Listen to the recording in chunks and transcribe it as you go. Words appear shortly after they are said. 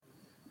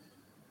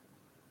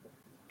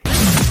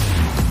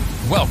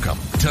Welcome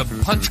to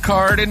Punch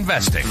Card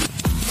Investing,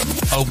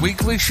 a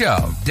weekly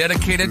show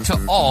dedicated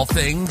to all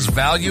things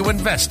value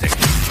investing.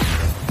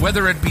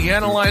 Whether it be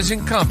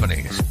analyzing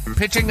companies,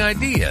 pitching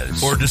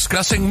ideas, or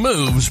discussing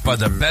moves by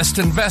the best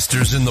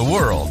investors in the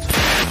world,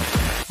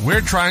 we're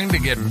trying to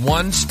get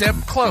one step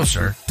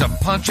closer to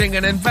punching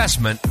an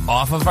investment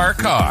off of our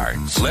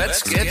cards.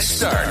 Let's get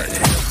started.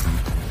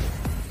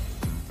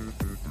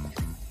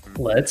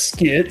 Let's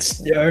get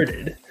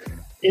started.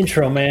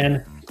 Intro,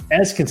 man,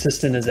 as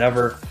consistent as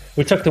ever.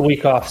 We took the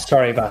week off.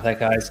 Sorry about that,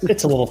 guys.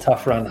 It's a little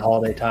tough around the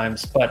holiday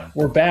times, but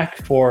we're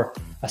back for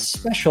a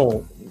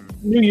special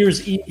New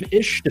Year's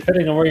Eve-ish,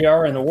 depending on where you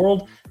are in the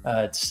world.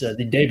 It's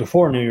the day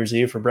before New Year's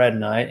Eve for Brad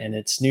and I, and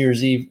it's New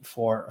Year's Eve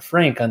for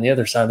Frank on the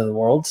other side of the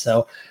world.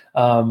 So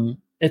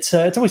it's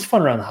always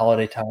fun around the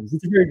holiday times.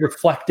 It's a very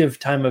reflective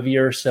time of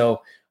year,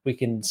 so we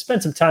can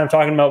spend some time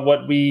talking about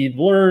what we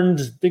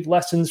learned, big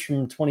lessons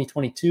from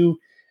 2022,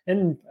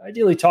 and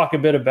ideally talk a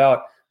bit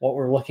about what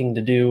we're looking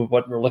to do,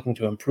 what we're looking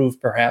to improve,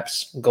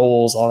 perhaps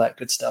goals, all that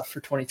good stuff for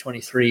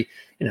 2023.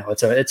 You know,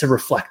 it's a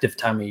reflective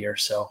time of year,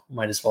 so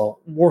might as well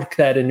work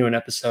that into an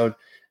episode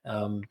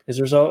because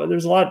there's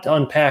a lot to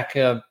unpack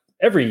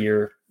every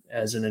year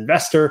as an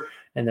investor.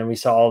 And then we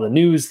saw all the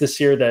news this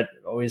year that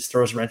always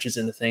throws wrenches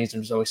into things,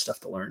 and there's always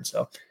stuff to learn.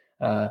 So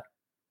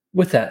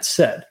with that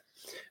said,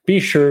 be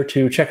sure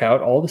to check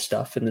out all the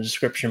stuff in the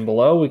description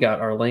below. We got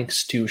our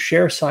links to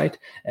ShareSite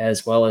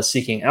as well as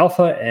Seeking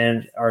Alpha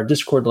and our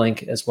Discord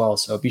link as well.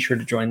 So be sure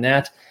to join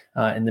that.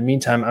 In the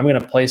meantime, I'm going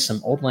to play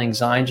some Auld Lang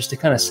Syne just to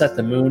kind of set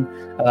the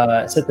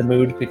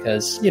mood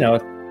because, you know,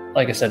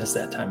 like I said, it's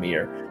that time of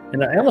year.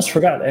 And I almost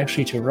forgot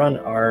actually to run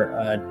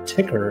our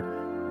ticker,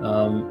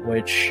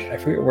 which I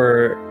forget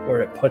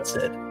where it puts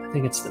it. I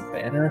think it's the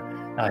banner.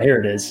 Here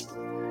it is.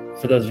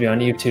 For those of you on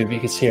YouTube,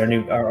 you can see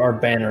our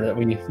banner that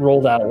we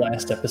rolled out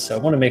last episode. I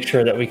want to make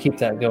sure that we keep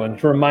that going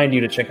to remind you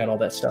to check out all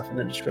that stuff in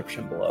the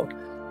description below.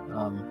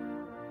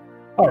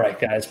 All right,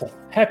 guys. Well,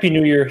 Happy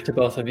New Year to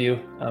both of you.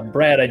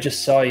 Brad, I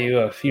just saw you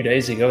a few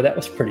days ago. That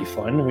was pretty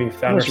fun. We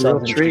found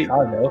ourselves in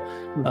Chicago,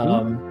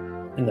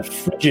 in the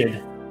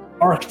frigid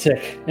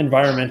Arctic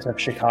environment of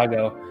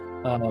Chicago.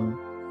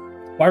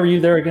 Why were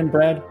you there again,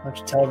 Brad? Why don't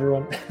you tell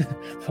everyone?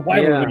 Why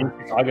were we in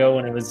Chicago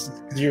when it was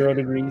 0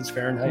 degrees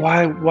Fahrenheit?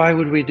 Why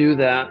would we do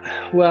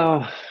that?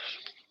 Well,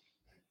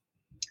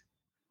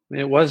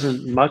 it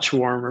wasn't much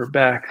warmer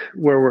back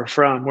where we're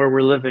from, where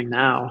we're living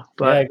now.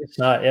 But I guess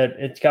not.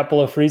 It got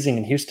below freezing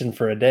in Houston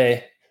for a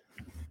day.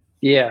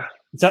 Yeah,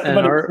 and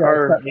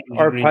our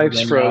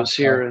pipes froze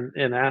here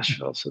in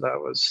Asheville, so that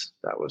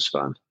was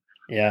fun.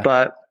 Yeah,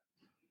 but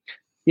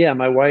yeah,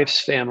 my wife's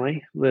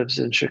family lives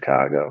in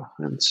Chicago,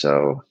 and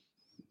so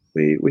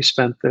we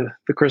spent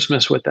the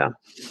Christmas with them.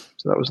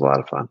 So that was a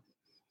lot of fun.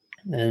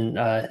 And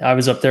I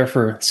was up there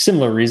for a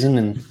similar reason,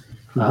 and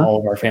all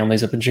of our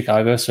families up in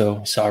Chicago,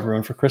 so saw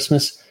everyone for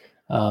Christmas.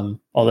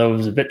 Although it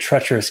was a bit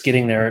treacherous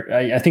getting there.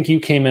 I think you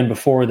came in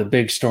before the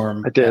big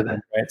storm. I did.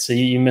 Happened, right? So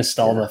you missed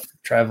all the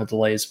travel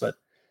delays, but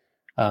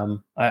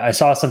I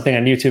saw something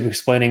on YouTube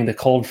explaining the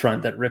cold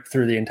front that ripped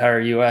through the entire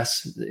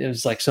U.S. It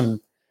was like some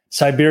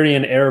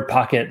Siberian air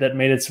pocket that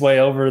made its way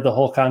over the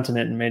whole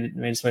continent and made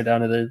its way down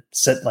to the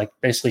set, like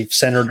basically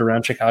centered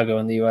around Chicago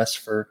in the U.S.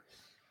 for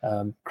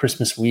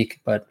Christmas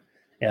week. But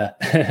yeah,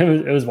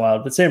 it was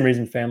wild. But same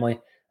reason, family.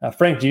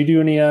 Frank, do you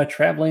do any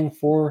traveling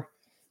for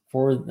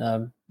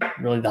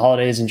really the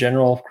holidays in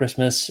general,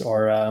 Christmas,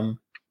 or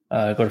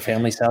go to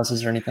families'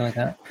 houses or anything like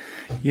that?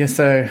 Yeah,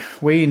 so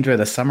we enjoy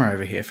the summer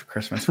over here for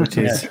Christmas, which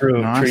is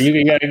true. Nice. True.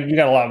 You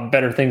got a lot of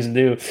better things to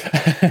do.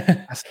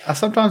 I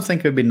sometimes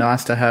think it would be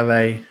nice to have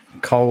a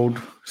cold,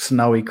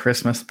 snowy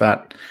Christmas,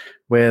 but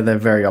we're the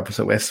very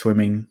opposite. We're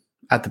swimming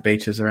at the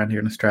beaches around here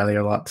in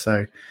Australia a lot,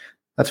 so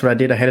that's what I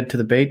did. I headed to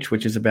the beach,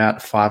 which is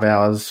about 5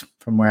 hours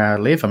from where I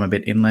live. I'm a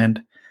bit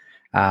inland,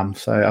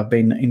 so I've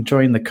been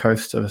enjoying the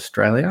coast of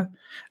Australia.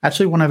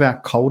 Actually, one of our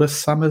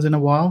coldest summers in a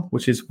while,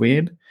 which is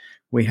weird.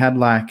 We had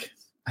I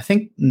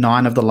think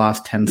 9 of the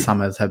last 10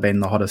 summers have been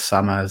the hottest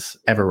summers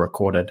ever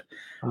recorded.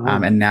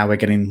 And now we're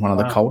getting one of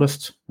the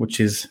coldest, which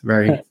is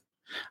very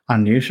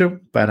unusual,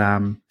 but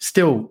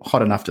still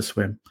hot enough to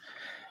swim,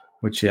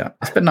 which,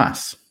 it's been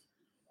nice.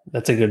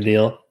 That's a good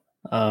deal.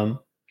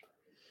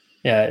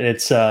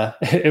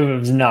 It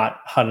was not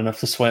hot enough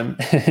to swim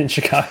in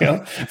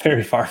Chicago,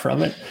 very far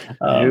from it.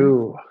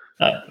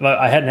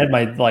 I hadn't had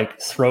my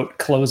throat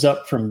close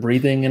up from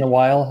breathing in a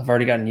while. I've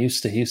already gotten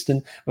used to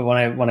Houston, but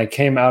when I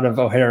came out of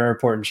O'Hare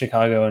Airport in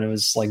Chicago and it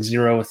was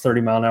 0 with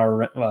 30 mile an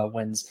hour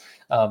winds,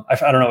 I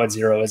don't know what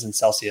 0 is in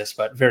Celsius,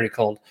 but very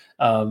cold.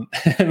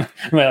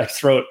 My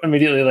throat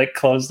immediately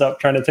closed up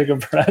trying to take a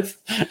breath.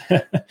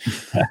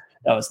 That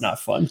was not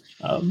fun.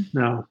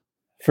 No.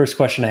 First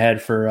question I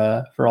had for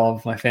all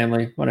of my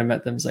family when I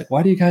met them is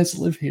why do you guys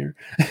live here?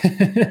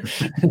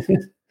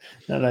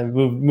 And I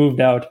moved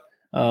out.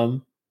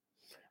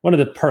 One of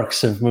the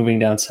perks of moving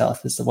down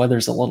south is the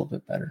weather's a little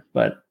bit better,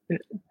 but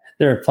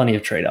there are plenty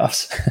of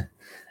trade-offs.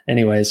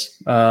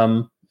 Anyways,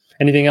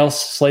 anything else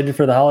slated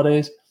for the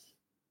holidays?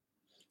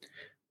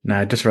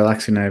 No, just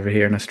relaxing over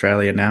here in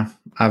Australia now.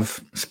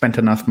 I've spent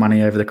enough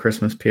money over the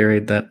Christmas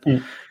period that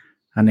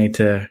I need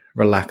to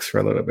relax for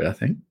a little bit, I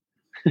think.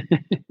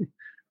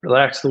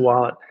 Relax the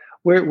wallet.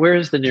 Where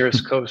is the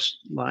nearest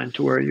coastline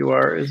to where you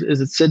are? Is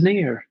it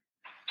Sydney or?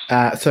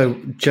 So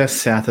just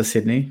south of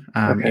Sydney,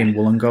 in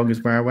Wollongong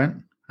is where I went.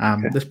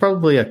 There's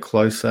probably a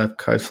closer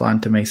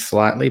coastline to me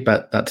slightly,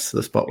 but that's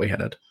the spot we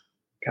headed.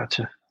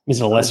 Gotcha.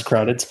 Is it a less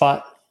crowded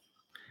spot?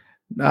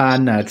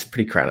 No, it's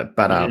pretty crowded,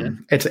 but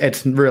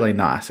it's really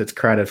nice. It's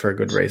crowded for a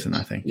good reason,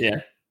 I think.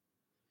 Yeah.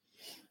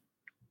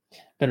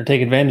 Better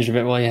take advantage of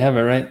it while you have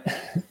it, right?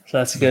 So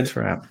that's good. That's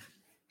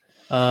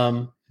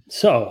right.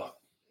 So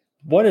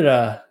what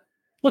did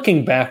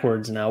looking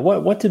backwards now,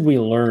 what did we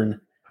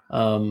learn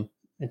in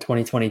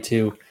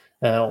 2022?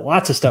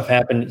 Lots of stuff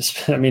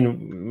happened. I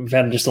mean, we've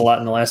had just a lot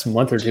in the last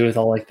month or two with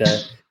all like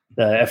the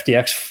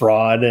FTX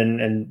fraud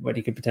and what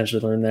you could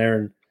potentially learn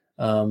there,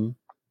 and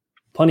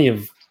plenty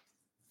of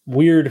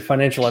weird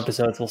financial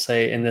episodes, we'll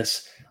say, in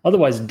this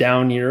otherwise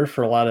down year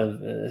for a lot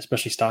of,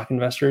 especially stock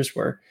investors,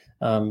 where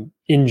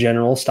in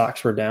general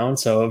stocks were down.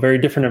 So a very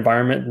different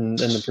environment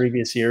than the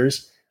previous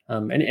years.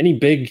 Any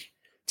big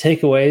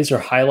takeaways or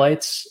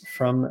highlights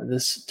from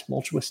this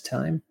tumultuous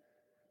time?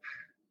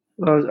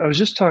 Well, I was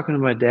just talking to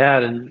my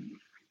dad, and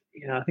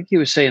I think he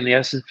was saying the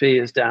S&P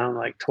is down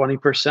like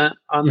 20%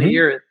 on the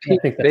year. It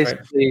peaked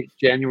basically right.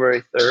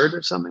 January 3rd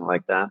or something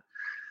like that.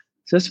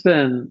 So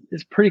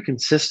it's pretty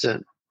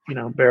consistent,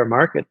 bear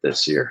market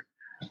this year,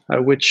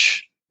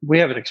 which we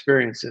haven't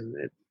experienced in,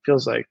 it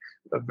feels like,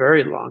 a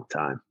very long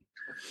time.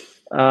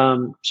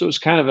 So it was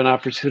kind of an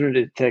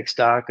opportunity to take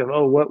stock of,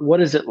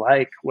 what is it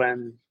like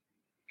when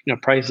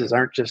prices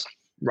aren't just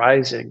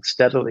rising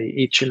steadily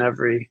each and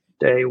every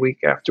day,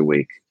 week after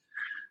week.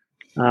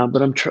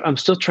 But I'm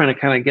still trying to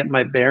kind of get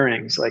my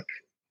bearings. Like,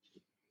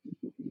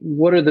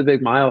 what are the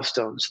big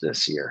milestones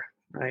this year,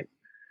 right?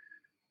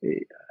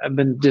 I've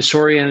been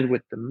disoriented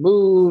with the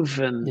move,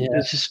 and it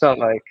just felt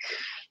like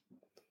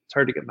it's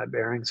hard to get my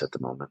bearings at the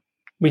moment.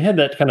 We had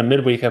that kind of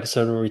midweek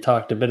episode where we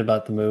talked a bit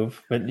about the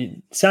move, but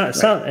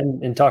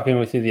and talking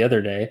with you the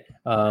other day,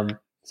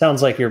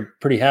 sounds like you're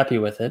pretty happy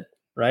with it,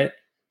 right?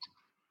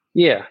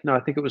 Yeah, no, I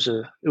think it was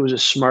a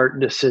smart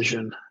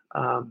decision.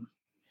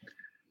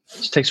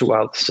 It takes a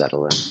while to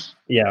settle in.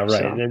 Yeah, right.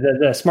 So.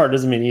 The smart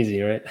doesn't mean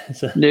easy, right?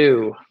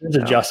 No. There's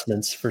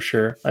adjustments for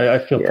sure. I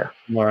feel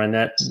more on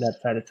that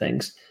side of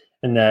things,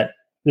 and that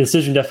the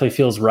decision definitely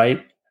feels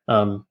right.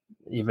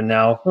 Even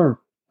now, we're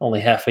only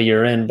half a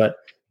year in, but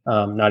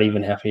not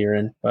even half a year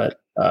in,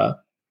 but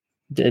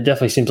it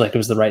definitely seems like it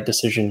was the right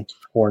decision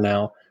for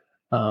now,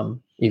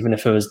 even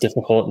if it was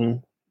difficult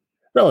and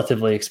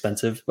relatively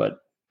expensive,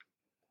 but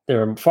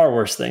there are far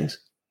worse things.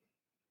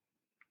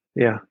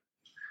 Yeah.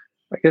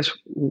 I guess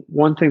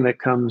one thing that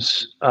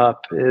comes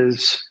up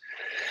is,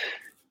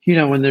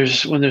 when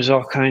there's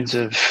all kinds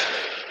of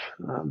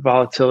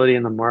volatility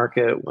in the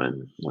market,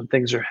 when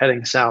things are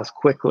heading south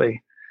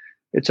quickly,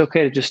 it's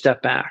okay to just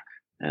step back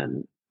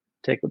and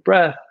take a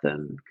breath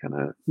and kind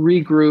of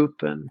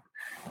regroup, and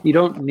you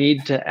don't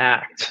need to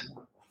act,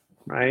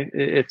 right?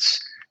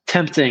 It's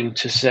tempting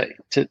to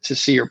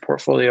see your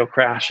portfolio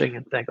crashing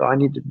and think, I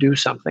need to do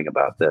something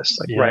about this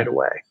right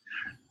away.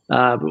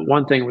 But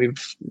one thing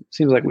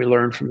seems like we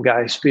learned from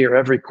Guy Spier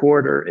every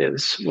quarter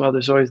is,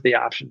 there's always the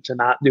option to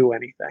not do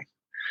anything.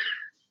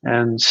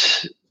 And,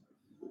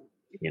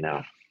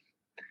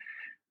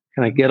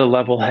 kind of get a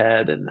level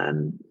head and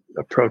then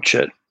approach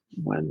it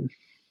when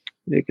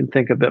you can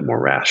think a bit more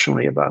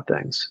rationally about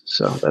things.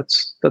 So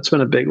that's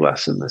been a big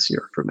lesson this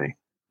year for me.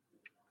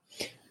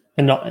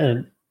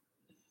 And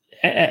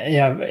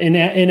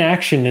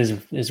inaction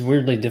is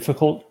weirdly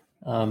difficult.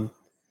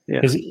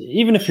 Because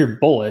even if you're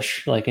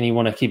bullish, and you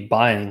want to keep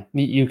buying,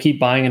 you keep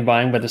buying and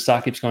buying, but the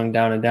stock keeps going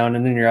down and down,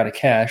 and then you're out of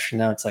cash. And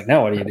now it's like,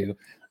 now what do you do?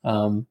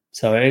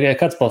 So it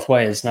cuts both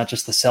ways, not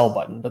just the sell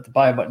button, but the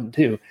buy button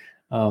too.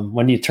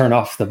 When do you turn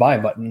off the buy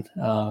button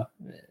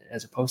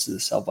as opposed to the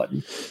sell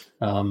button?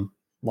 A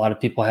lot of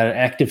people had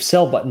active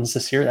sell buttons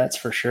this year, that's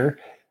for sure.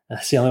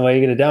 That's the only way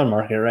you get a down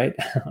market, right?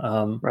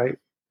 Right.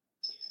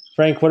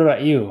 Frank, what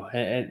about you?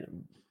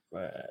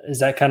 Is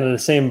that kind of the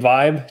same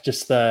vibe?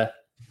 Just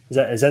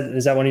Is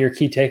that one of your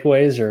key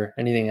takeaways or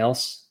anything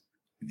else?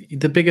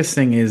 The biggest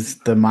thing is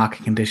the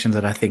market conditions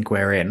that I think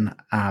we're in.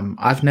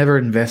 I've never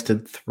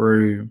invested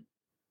through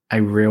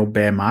a real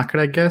bear market,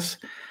 I guess,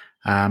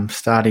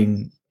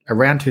 starting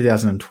around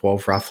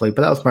 2012 roughly,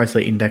 but that was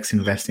mostly index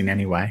investing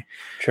anyway.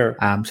 Sure.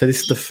 So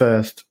this is the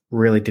first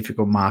really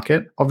difficult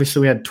market.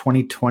 Obviously we had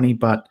 2020,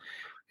 but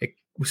it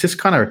was just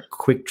kind of a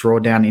quick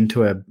drawdown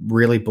into a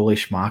really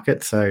bullish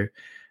market. So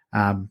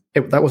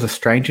that was a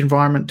strange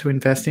environment to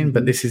invest in,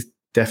 but this is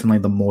definitely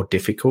the more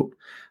difficult,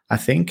 I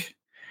think.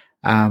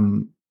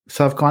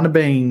 So I've kind of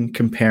been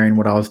comparing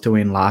what I was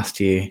doing last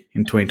year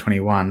in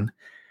 2021,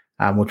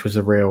 which was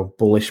a real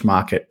bullish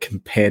market,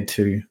 compared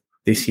to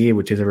this year,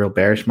 which is a real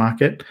bearish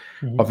market.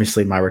 Mm-hmm.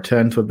 Obviously, my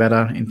returns were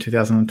better in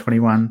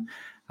 2021,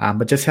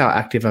 but just how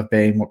active I've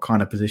been, what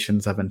kind of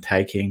positions I've been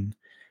taking,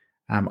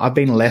 I've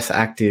been less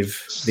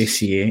active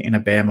this year in a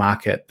bear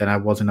market than I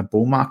was in a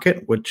bull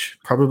market, which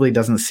probably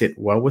doesn't sit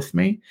well with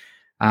me.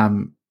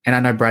 And I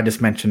know Brad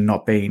just mentioned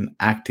not being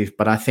active,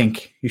 but I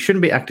think you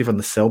shouldn't be active on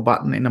the sell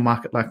button in a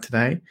market like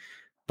today.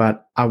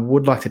 But I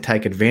would like to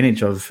take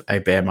advantage of a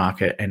bear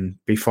market and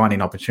be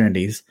finding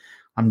opportunities.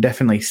 I'm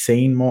definitely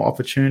seeing more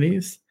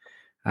opportunities.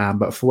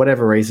 But for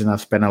whatever reason,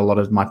 I've spent a lot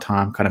of my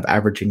time kind of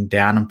averaging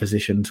down on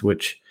positions,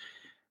 which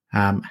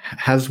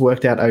has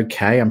worked out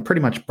okay. I'm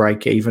pretty much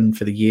break even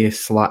for the year,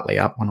 slightly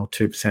up 1 or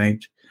 2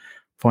 percentage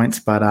points.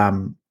 But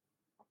I'm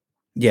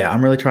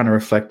really trying to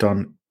reflect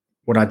on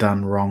what I've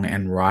done wrong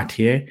and right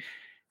here.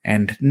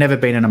 And never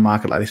been in a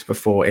market like this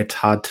before, it's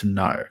hard to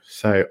know.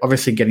 So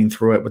obviously getting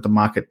through it with the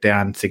market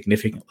down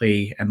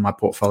significantly and my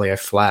portfolio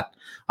flat,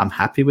 I'm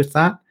happy with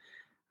that.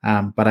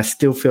 But I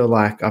still feel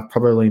like I've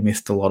probably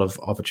missed a lot of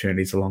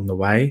opportunities along the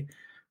way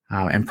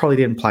and probably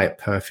didn't play it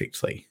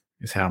perfectly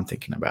is how I'm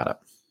thinking about it.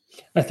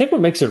 I think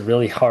what makes it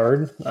really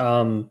hard,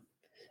 a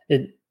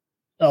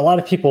lot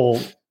of people,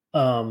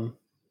 at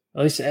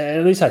least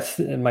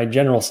my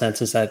general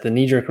sense is that the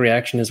knee-jerk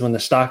reaction is when the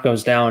stock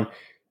goes down,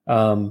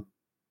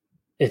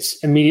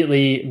 it's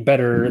immediately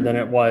better than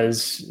it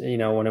was,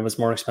 when it was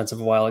more expensive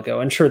a while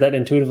ago. And sure, that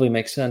intuitively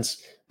makes sense.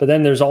 But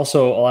then there's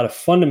also a lot of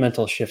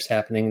fundamental shifts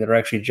happening that are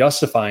actually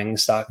justifying the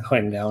stock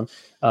going down.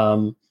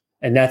 And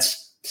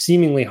that's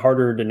seemingly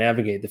harder to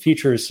navigate. The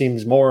future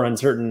seems more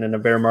uncertain in a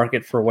bear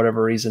market for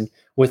whatever reason,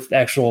 with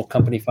actual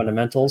company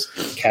fundamentals,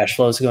 cash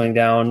flows going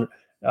down,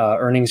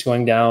 earnings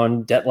going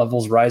down, debt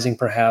levels rising,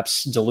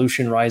 perhaps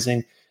dilution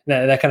rising.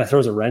 That kind of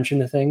throws a wrench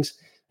into things.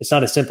 It's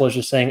not as simple as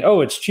just saying,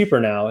 oh, it's cheaper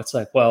now. It's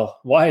like, well,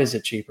 why is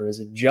it cheaper? Is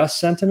it just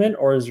sentiment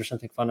or is there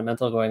something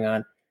fundamental going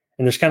on?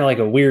 And there's kind of like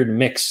a weird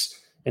mix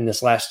in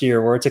this last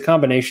year where it's a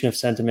combination of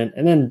sentiment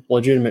and then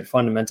legitimate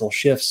fundamental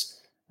shifts,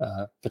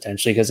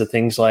 potentially because of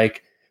things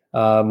like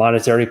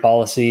monetary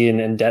policy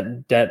and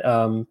debt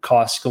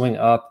costs going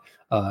up,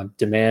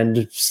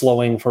 demand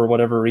slowing for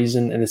whatever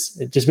reason. And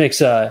it just makes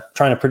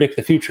trying to predict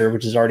the future,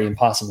 which is already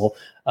impossible,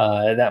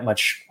 that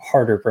much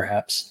harder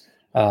perhaps.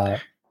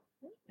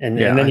 And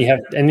then you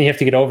have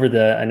to get over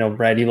I know,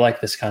 Brad, you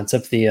like this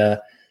concept,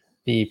 the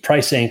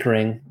price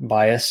anchoring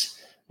bias,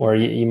 where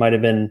you might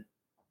have been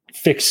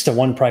fixed to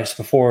one price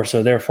before.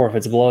 So therefore, if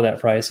it's below that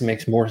price, it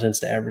makes more sense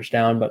to average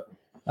down. But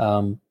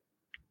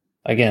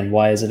again,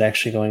 why is it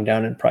actually going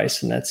down in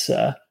price? And that's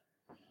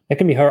it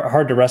can be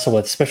hard to wrestle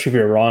with, especially if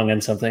you're wrong on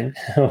something,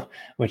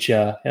 which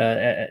when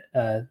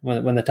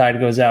the tide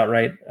goes out,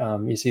 right?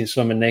 You see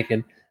swimming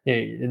naked.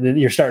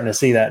 You're starting to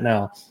see that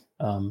now.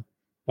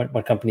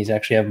 What companies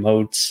actually have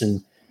moats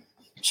and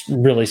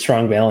really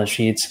strong balance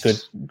sheets, good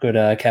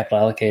capital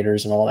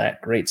allocators, and all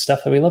that great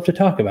stuff that we love to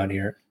talk about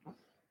here.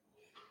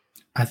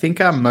 I think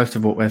most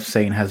of what we've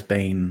seen has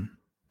been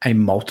a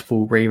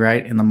multiple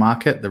re-rate in the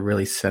market, the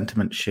really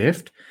sentiment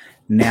shift.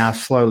 Now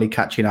slowly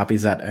catching up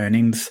is that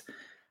earnings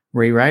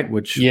re-rate,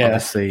 which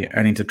obviously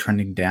earnings are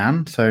trending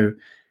down. So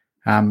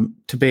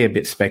to be a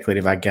bit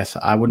speculative, I guess,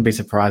 I wouldn't be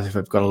surprised if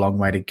we've got a long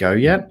way to go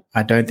yet.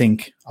 I don't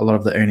think a lot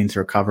of the earnings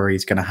recovery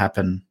is going to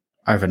happen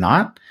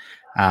overnight.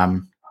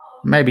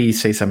 Maybe you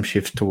see some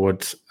shifts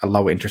towards a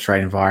lower interest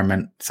rate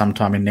environment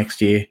sometime in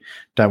next year.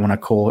 Don't want to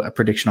call a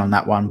prediction on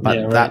that one,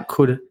 but that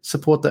could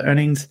support the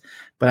earnings.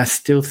 But I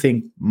still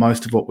think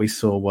most of what we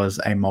saw was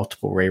a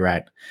multiple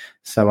re-rate.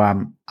 So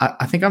I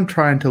think I'm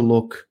trying to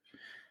look,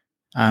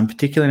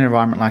 particularly in an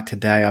environment like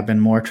today, I've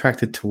been more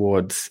attracted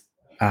towards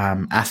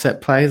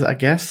asset plays, I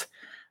guess.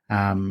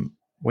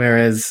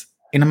 Whereas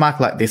in a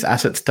market like this,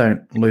 assets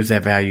don't lose their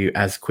value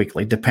as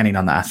quickly, depending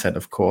on the asset,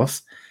 of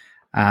course.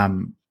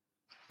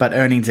 But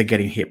earnings are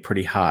getting hit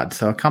pretty hard.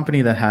 So a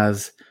company that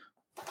has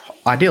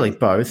ideally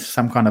both,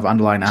 some kind of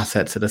underlying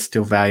assets that are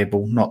still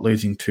valuable, not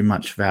losing too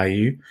much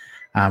value,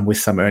 with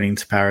some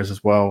earnings powers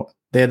as well,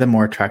 they're the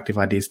more attractive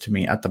ideas to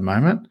me at the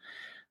moment.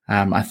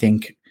 I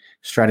think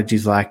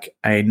strategies like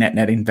a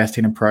net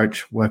investing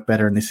approach work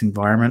better in this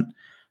environment.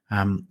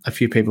 A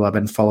few people I've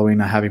been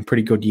following are having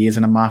pretty good years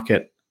in a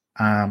market.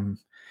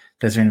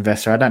 There's an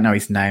investor, I don't know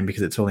his name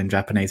because it's all in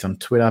Japanese on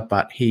Twitter,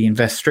 but he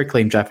invests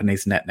strictly in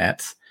Japanese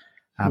nets.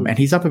 And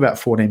he's up about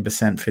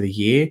 14% for the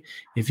year.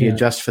 If you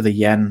adjust for the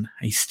yen,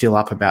 he's still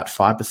up about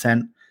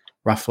 5%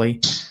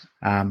 roughly.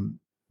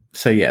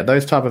 So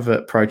those type of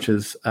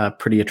approaches are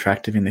pretty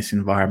attractive in this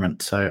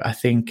environment. So I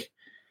think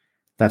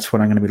that's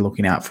what I'm going to be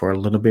looking out for a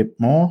little bit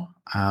more.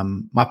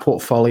 My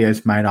portfolio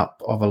is made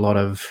up of a lot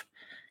of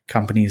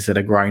companies that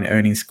are growing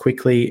earnings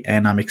quickly,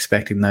 and I'm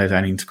expecting those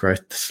earnings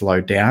growth to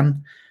slow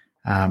down,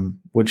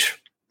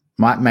 which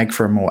might make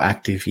for a more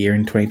active year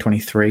in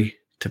 2023,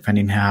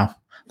 depending how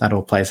that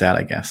all plays out,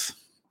 I guess.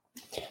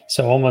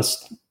 So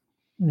almost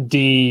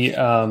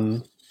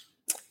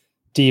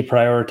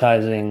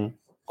deprioritizing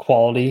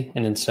quality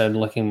and instead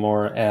looking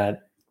more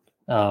at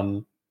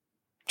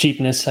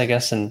cheapness, I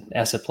guess, and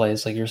asset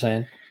plays, like you're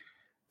saying.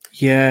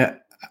 Yeah,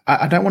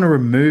 I don't want to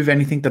remove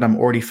anything that I'm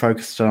already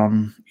focused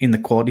on in the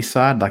quality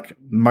side. Like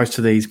most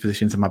of these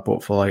positions in my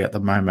portfolio at the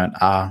moment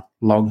are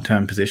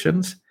long-term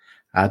positions.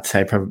 I'd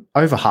say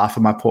over half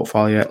of my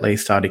portfolio at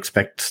least I'd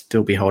expect to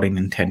still be holding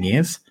in 10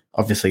 years.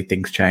 Obviously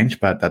things change,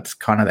 but that's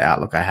kind of the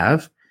outlook I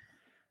have.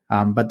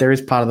 But there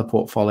is part of the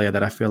portfolio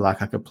that I feel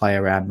like I could play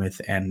around with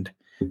and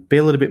be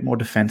a little bit more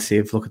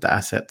defensive, look at the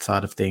asset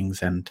side of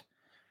things. And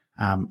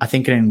I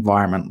think in an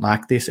environment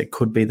like this, it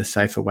could be the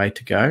safer way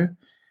to go.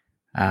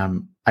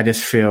 I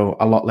just feel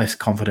a lot less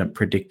confident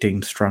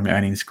predicting strong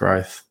earnings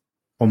growth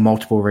or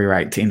multiple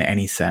re-rates in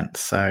any sense.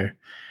 So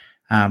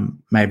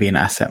maybe an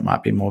asset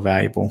might be more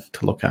valuable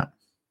to look at.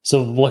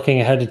 So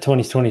looking ahead to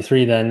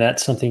 2023, then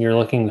that's something you're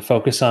looking to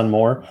focus on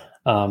more,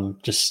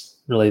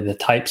 just really the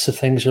types of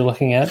things you're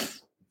looking at?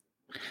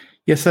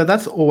 Yeah, so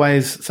that's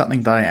always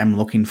something that I am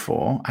looking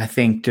for. I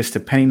think just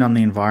depending on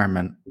the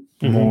environment,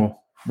 more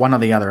one or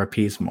the other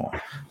appears more.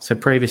 So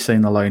previously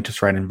in the low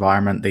interest rate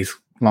environment, these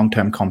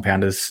long-term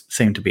compounders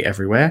seem to be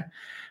everywhere.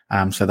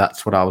 So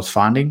that's what I was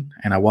finding.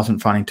 And I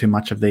wasn't finding too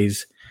much of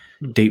these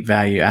deep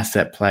value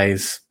asset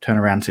plays,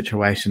 turnaround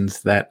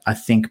situations that I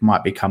think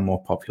might become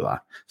more popular.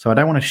 So I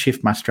don't want to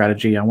shift my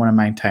strategy. I want to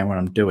maintain what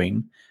I'm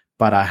doing,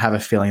 but I have a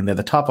feeling they're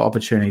the type of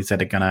opportunities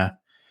that are going to,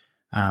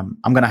 I'm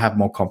going to have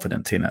more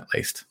confidence in at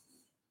least.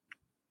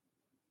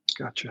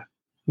 Gotcha.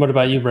 What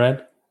about you,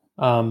 Brad?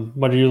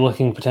 What are you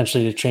looking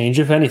potentially to change,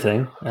 if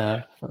anything,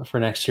 for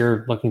next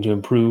year, looking to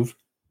improve?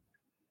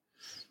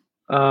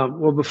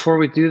 Well, before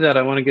we do that,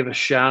 I want to give a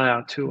shout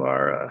out to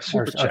our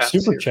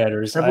super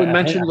chatters. Have we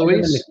mentioned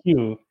Luis?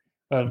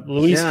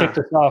 Luis kicked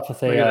us off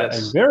with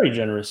a very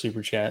generous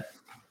super chat,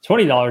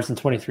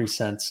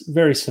 $20.23,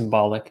 very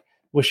symbolic.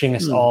 Wishing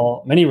us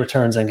all many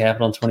returns on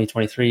capital in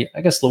 2023.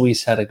 I guess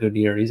Luis had a good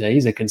year.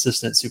 He's a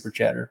consistent super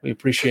chatter. We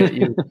appreciate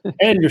you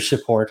and your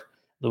support,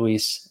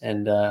 Luis.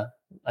 And I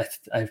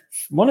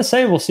want to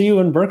say we'll see you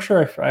in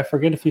Berkshire. I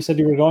forget if you said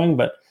you were going,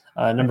 but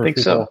a number of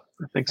people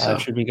I think so.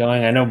 Should be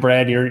going. I know,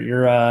 Brad,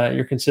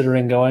 you're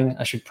considering going.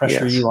 I should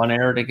pressure you on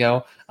air to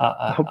go.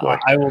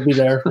 I will be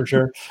there for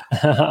sure,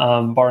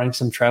 barring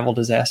some travel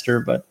disaster.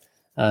 But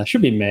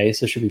should be May,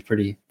 so it should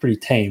be pretty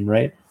tame,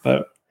 right?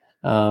 But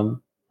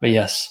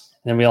yes.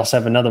 And then we also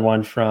have another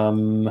one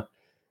from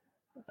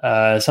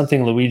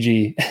something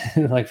Luigi,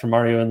 like from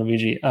Mario and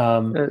Luigi.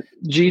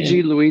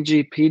 GG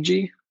Luigi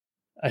PG.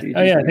 I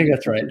think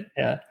that's right.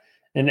 Yeah.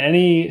 In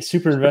any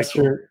super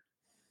investor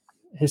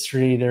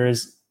history, there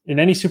is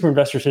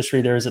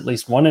at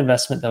least one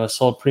investment that was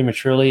sold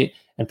prematurely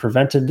and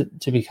prevented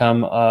to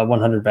become a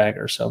 100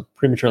 bagger. So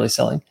prematurely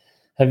selling.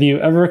 Have you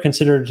ever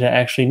considered to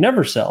actually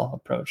never sell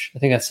approach? I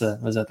think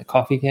was that the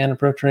coffee can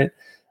approach, right?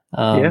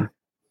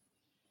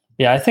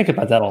 Yeah, I think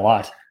about that a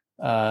lot.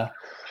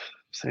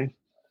 Same.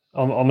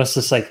 Almost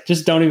just like,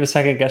 just don't even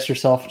second guess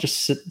yourself.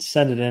 Just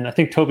send it in. I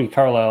think Toby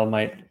Carlisle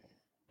might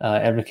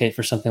advocate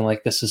for something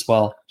like this as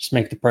well. Just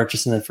make the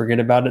purchase and then forget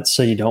about it,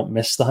 so you don't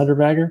miss the 100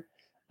 bagger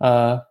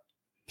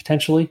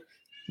potentially.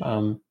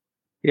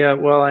 Yeah,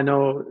 well, I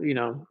know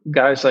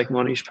guys like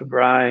Monish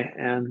Pabrai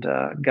and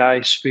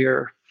Guy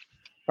Spear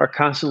are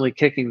constantly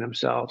kicking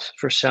themselves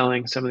for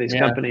selling some of these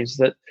companies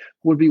that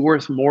would be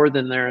worth more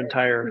than their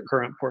entire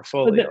current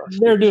portfolio.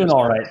 They're doing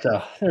all right,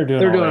 though. They're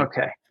doing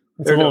okay.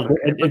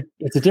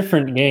 It's a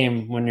different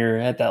game when you're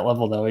at that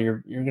level, though.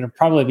 You're going to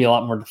probably be a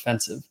lot more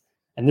defensive.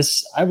 And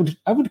this, I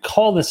would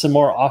call this a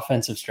more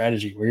offensive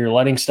strategy, where you're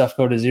letting stuff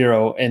go to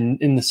zero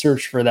and in the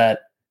search for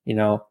that,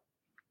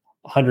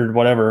 100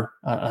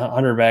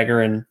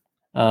 bagger, and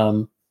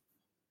that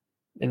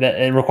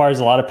it requires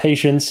a lot of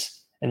patience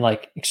and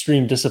like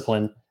extreme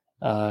discipline.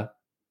 But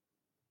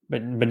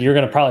you're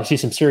going to probably see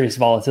some serious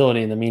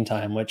volatility in the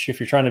meantime, which if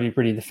you're trying to be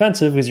pretty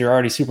defensive because you're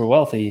already super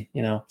wealthy,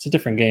 it's a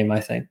different game, I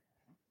think.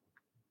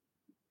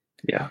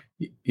 Yeah.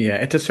 Yeah.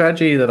 It's a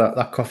strategy that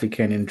like coffee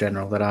can in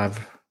general that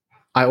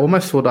I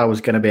almost thought I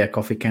was going to be a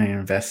coffee can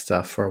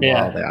investor for a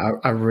while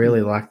there. I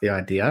really like the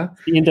idea.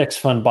 The index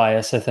fund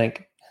bias, I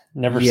think.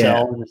 Never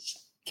sell,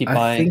 just keep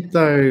buying. I think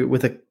though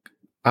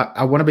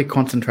I want to be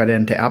concentrated,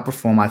 and to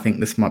outperform, I think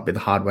this might be the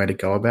hard way to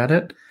go about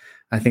it.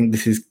 I think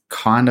this is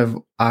kind of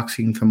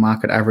asking for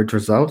market average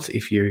results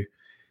if you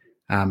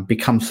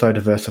become so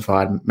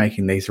diversified,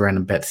 making these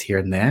random bets here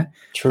and there.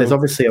 True. There's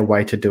obviously a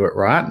way to do it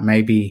right.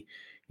 Maybe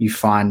you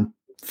find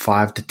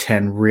 5 to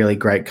 10 really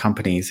great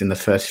companies in the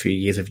first few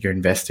years of your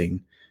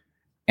investing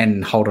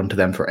and hold on to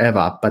them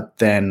forever. But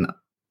then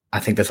I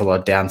think there's a lot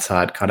of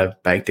downside kind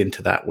of baked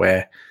into that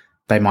where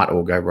they might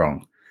all go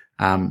wrong.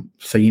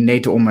 So you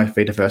need to almost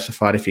be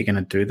diversified if you're going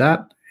to do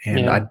that.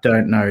 And I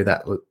don't know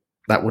that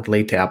would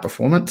lead to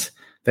outperformance.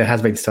 There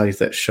has been studies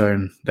that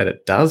shown that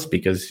it does,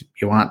 because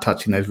you aren't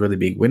touching those really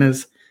big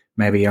winners.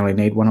 Maybe you only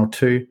need one or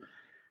two.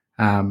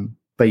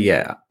 But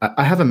yeah,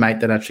 I have a mate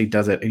that actually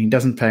does it, and he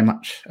doesn't pay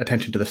much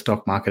attention to the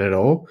stock market at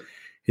all.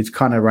 He's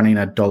kind of running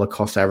a dollar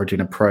cost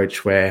averaging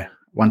approach where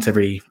once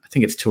every, I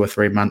think it's 2 or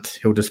 3 months,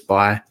 he'll just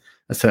buy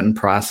a certain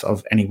price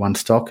of any one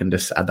stock and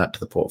just add that to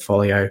the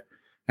portfolio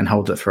and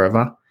holds it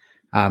forever.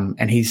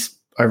 And he's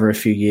over a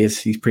few years,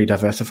 he's pretty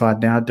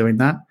diversified now doing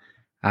that.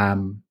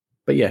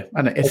 But yeah,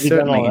 I know, it's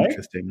certainly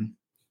interesting.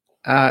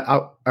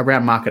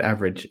 Around market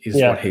average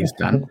is what he's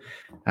done.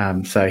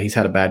 So he's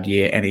had a bad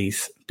year, and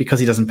because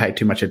he doesn't pay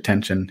too much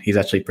attention, he's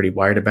actually pretty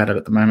worried about it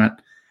at the moment.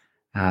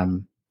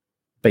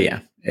 But yeah,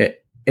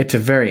 it's a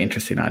very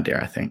interesting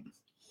idea, I think.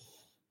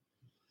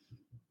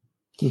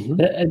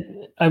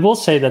 Mm-hmm. I will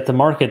say that the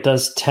market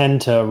does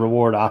tend to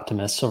reward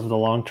optimists over the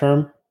long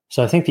term.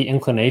 So I think the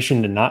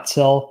inclination to not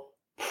sell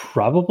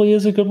probably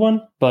is a good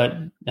one. But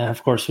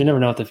of course, we never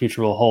know what the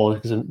future will hold,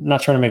 because I'm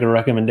not trying to make a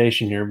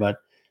recommendation here, but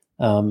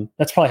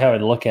that's probably how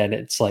I'd look at it.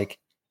 It's like,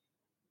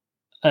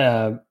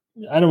 I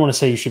don't want to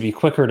say you should be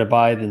quicker to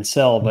buy than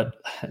sell, but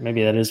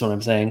maybe that is what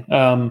I'm saying.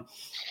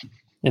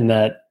 In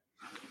that,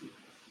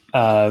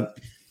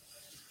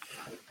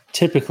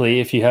 typically,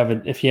 if you have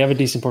a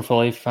decent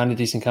portfolio, if you find a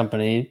decent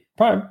company,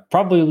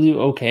 probably will do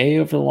okay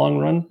over the long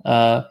run.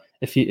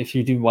 If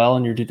you do well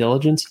in your due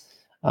diligence,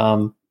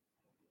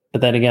 but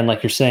then again,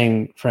 like you're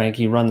saying, Frank,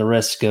 you run the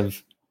risk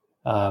of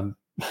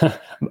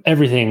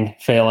everything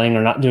failing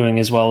or not doing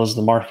as well as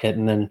the market,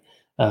 and then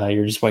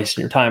you're just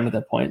wasting your time at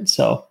that point.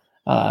 So,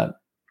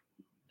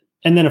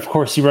 and then of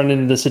course you run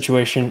into the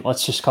situation.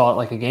 Let's just call it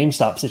like a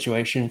GameStop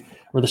situation,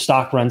 where the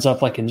stock runs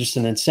up like in just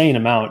an insane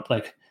amount.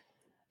 Like,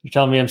 you're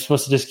telling me I'm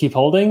supposed to just keep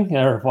holding,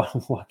 or what,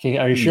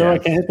 are you sure I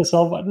can't hit the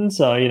sell button?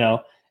 So,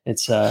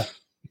 it's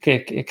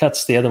it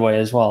cuts the other way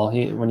as well.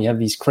 When you have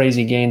these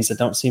crazy gains that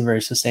don't seem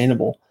very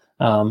sustainable.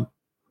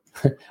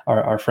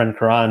 Our friend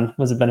Karan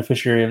was a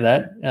beneficiary of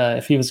that.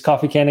 If he was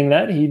coffee canning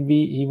that,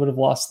 he would have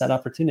lost that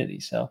opportunity.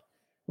 So,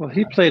 well,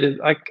 he played it.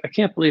 I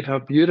can't believe how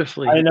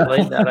beautifully he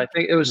played that. I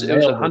think it was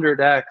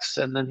 100x,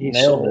 and then he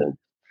sold.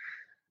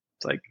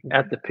 It's like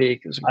at the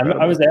peak.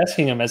 I was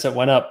asking him as it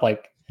went up,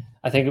 like,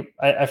 I think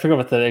I forget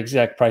what the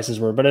exact prices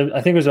were, but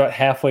I think it was about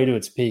halfway to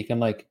its peak. I'm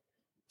like,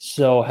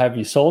 so have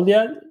you sold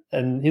yet?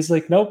 And he's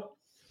like, nope.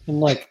 I'm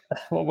like,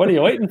 well, what are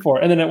you waiting for?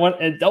 And then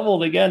it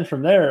doubled again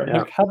from there. Yeah.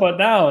 Like, how about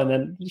now? And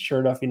then sure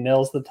enough, he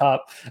nails the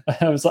top.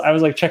 I was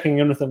like checking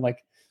in with him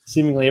like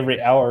seemingly every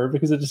hour,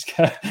 because it just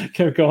kept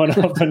going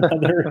up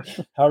another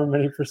however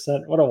many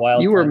percent. What a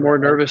wild! You were more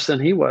nervous than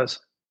he was.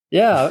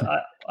 Yeah,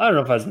 I don't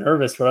know if I was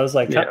nervous, but I was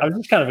like, I was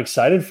just kind of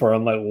excited for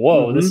him. Like,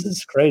 whoa, this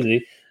is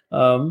crazy.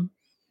 And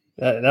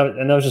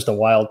that was just a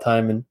wild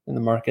time in the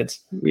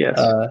markets. Yes.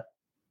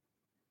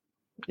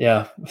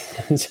 Yeah.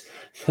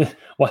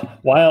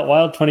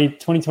 wild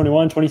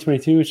 2021,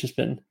 2022. It's just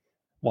been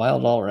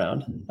wild all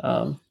around.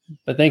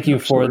 But thank you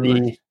for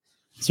the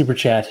super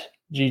chat,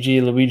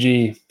 GG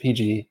Luigi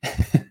PG.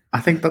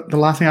 I think the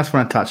last thing I just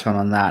want to touch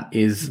on that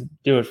is,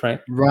 do it,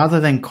 Frank. Rather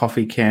than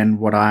coffee can,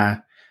 what I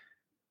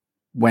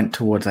went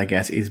towards, I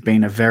guess, is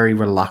being a very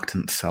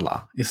reluctant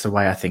seller. Is the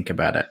way I think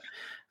about it.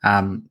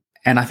 And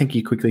I think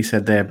you quickly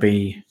said there,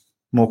 be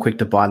more quick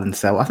to buy than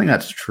sell. I think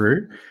that's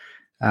true.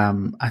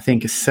 I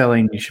think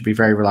selling, you should be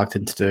very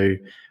reluctant to do.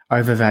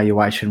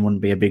 Overvaluation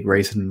wouldn't be a big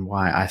reason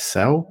why I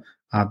sell.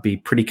 I'd be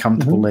pretty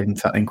comfortable letting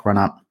something run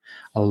up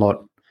a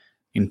lot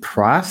in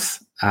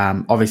price.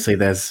 Obviously,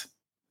 there's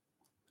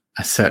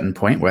a certain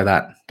point where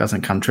that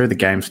doesn't come true, the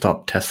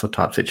GameStop, Tesla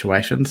type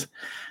situations.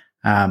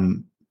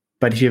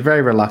 But if you're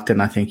very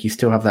reluctant, I think you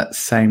still have that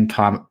same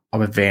time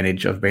of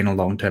advantage of being a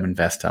long-term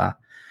investor.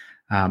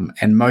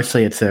 And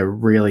mostly it's a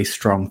really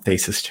strong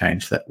thesis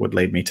change that would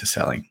lead me to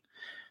selling,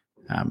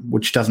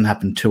 which doesn't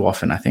happen too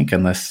often, I think,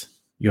 unless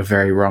you're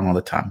very wrong all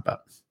the time.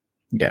 But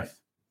yeah.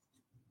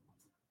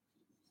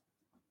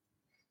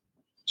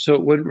 So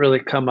it wouldn't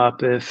really come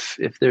up if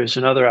there's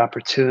another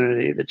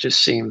opportunity that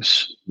just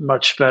seems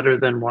much better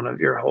than one of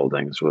your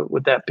holdings.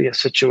 Would that be a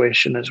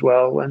situation as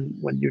well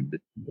when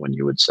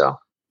you would sell?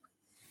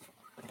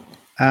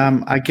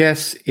 I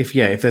guess if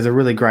there's a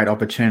really great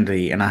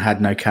opportunity and I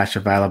had no cash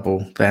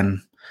available,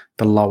 then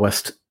the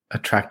lowest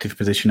attractive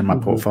position in my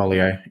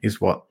portfolio is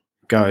what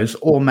goes,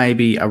 or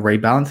maybe a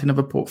rebalancing of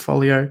a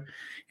portfolio.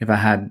 If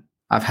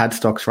I've had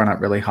stocks run up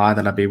really high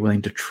that I'd be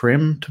willing to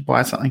trim to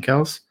buy something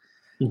else.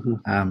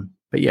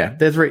 But yeah,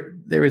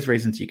 there is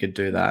reasons you could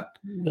do that.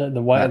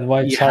 The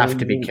wife's you have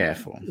to be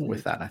careful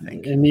with that, I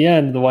think. In the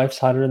end, the wife's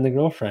hotter than the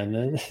girlfriend.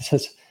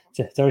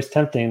 It's always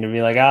tempting to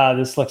be like,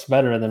 this looks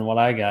better than what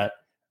I got.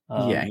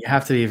 You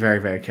have to be very,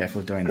 very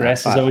careful doing that.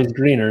 Grass is always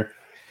greener.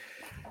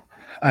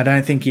 I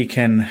don't think you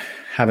can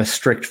have a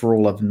strict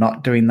rule of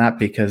not doing that,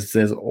 because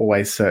there's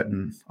always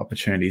certain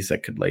opportunities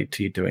that could lead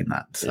to you doing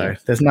that. So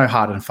there's no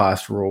hard and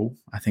fast rule.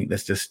 I think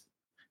there's just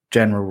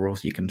general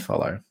rules you can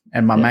follow.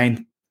 And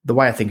the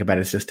way I think about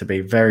it is just to be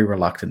very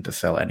reluctant to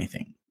sell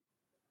anything.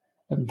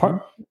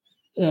 We're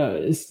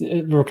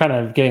kind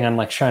of getting on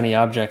like shiny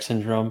object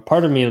syndrome.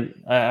 Part of me,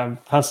 I'm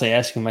constantly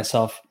asking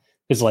myself,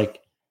 is like,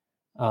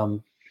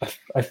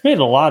 I've made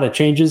a lot of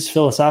changes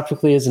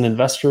philosophically as an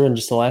investor in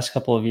just the last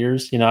couple of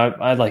years.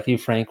 I like you,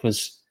 Frank,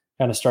 was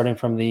kind of starting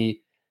from the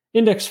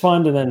index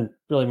fund and then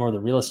really more the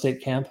real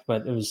estate camp,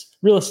 but it was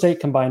real estate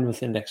combined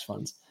with index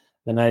funds.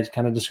 Then I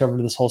kind of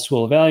discovered this whole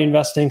school of value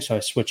investing, so I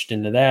switched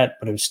into that,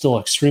 but it was still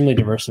extremely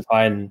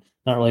diversified and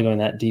not really going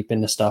that deep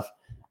into stuff.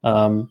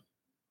 And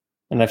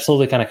I've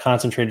slowly kind of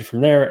concentrated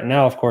from there. And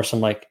now, of course,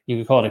 I'm like, you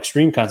could call it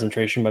extreme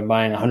concentration by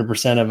buying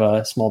 100% of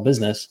a small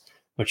business,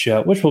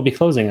 which we'll be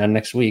closing on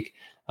next week,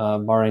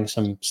 barring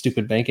some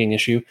stupid banking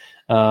issue.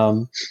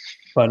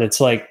 But it's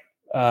like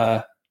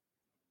part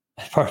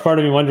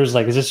of me wonders,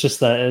 like, is this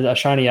just a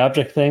shiny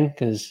object thing?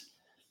 Because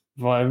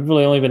I've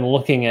really only been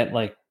looking at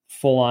like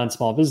full on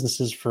small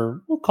businesses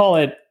for, we'll call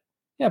it,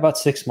 about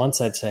 6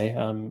 months, I'd say,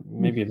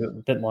 maybe a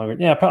bit longer.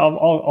 Yeah,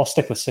 I'll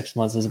stick with 6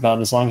 months is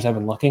about as long as I've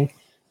been looking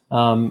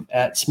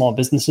at small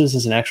businesses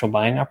as an actual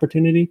buying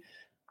opportunity.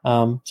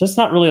 So it's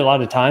not really a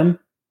lot of time,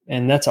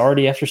 and that's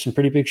already after some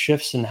pretty big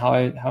shifts in how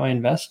I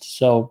invest.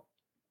 So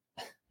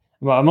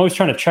I'm always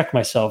trying to check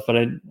myself, but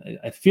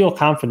I feel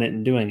confident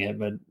in doing it,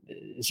 but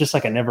it's just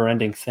like a never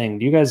ending thing.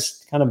 Do you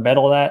guys kind of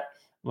battle that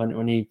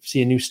when you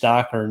see a new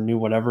stock or a new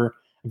whatever?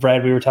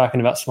 Brad, we were talking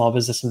about small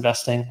business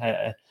investing.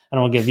 I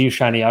don't want to give you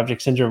shiny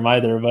object syndrome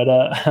either, but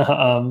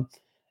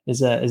is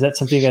that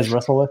something you guys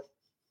wrestle with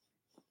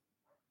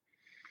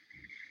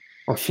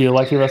or feel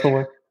like you wrestle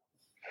with?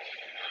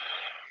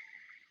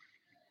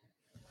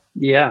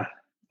 Yeah,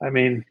 I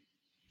mean,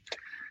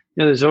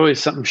 there's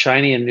always something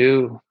shiny and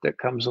new that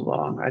comes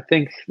along. I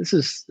think this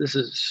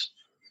is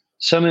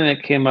something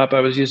that came up.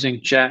 I was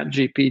using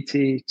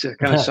ChatGPT to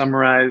kind of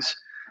summarize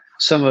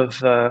some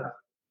of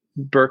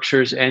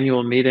Berkshire's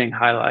annual meeting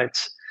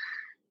highlights.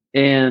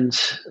 And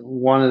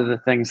one of the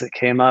things that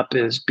came up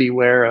is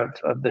beware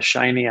of the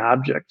shiny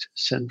object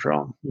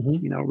syndrome.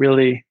 Mm-hmm.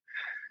 Really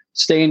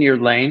stay in your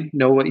lane,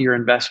 know what your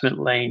investment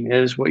lane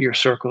is, what your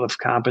circle of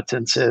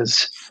competence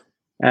is,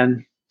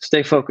 and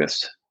stay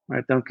focused,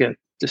 right? Don't get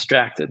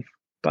distracted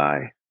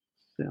by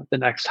the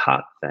next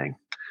hot thing,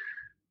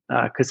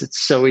 because it's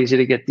so easy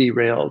to get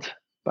derailed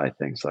by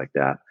things like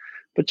that.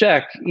 But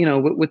Jack,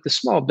 with the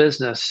small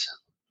business,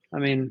 I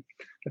mean,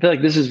 I feel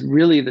like this is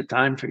really the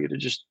time for you to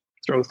just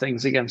throw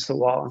things against the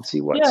wall and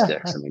see what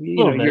sticks. I mean,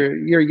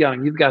 you're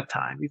young, you've got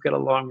time, you've got a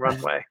long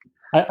runway.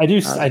 I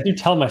do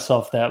tell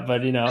myself that,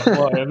 but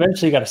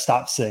eventually you got to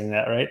stop saying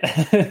that, right?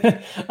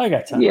 I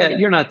got time. Yeah,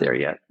 you're not there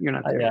yet. You're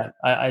not there yet.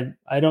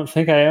 I don't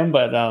think I am,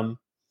 but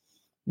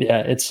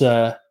it's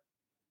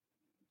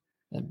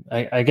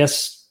I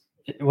guess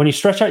when you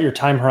stretch out your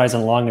time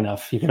horizon long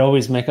enough, you can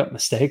always make up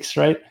mistakes,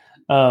 right?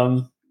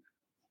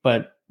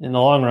 But in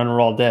the long run,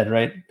 we're all dead,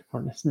 right?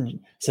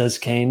 Says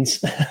Keynes.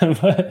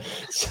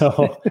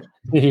 So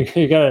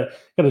you gotta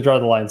draw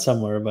the line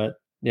somewhere. But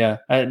yeah,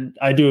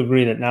 I do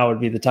agree that now would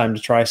be the time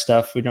to try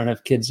stuff. We don't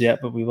have kids yet,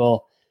 but we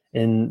will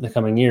in the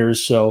coming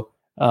years. So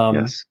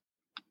yes.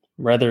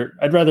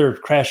 I'd rather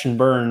crash and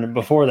burn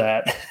before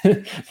that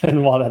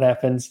than while that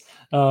happens.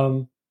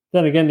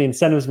 Then again, the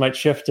incentives might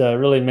shift to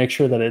really make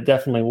sure that it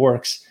definitely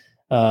works.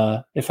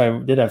 If I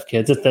did have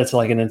kids, that's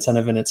like an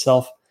incentive in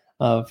itself.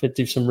 If it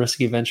do some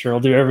risky venture, I'll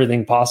do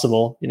everything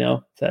possible.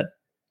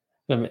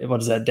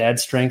 What is that? Dad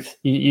strength.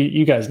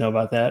 You guys know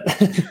about that,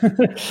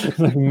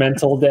 like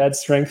mental dad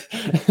strength,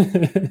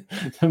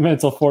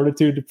 mental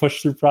fortitude to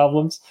push through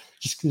problems,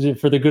 just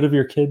for the good of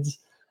your kids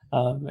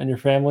and your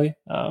family.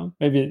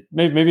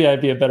 Maybe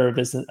I'd be a better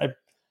business.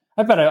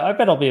 I bet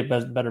I'll be a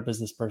better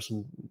business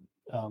person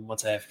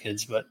once I have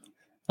kids, but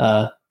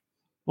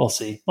we'll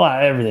see. Well,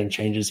 everything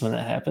changes when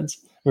that happens.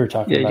 We were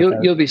talking about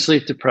that. You'll be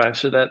sleep deprived,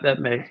 so that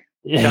may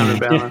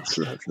counterbalance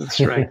the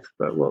strength,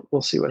 but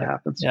we'll see what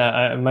happens. Yeah,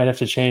 I might have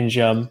to change.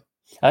 I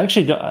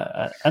actually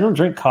don't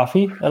drink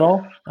coffee at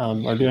all,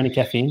 or do any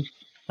caffeine.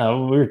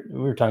 We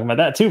were talking about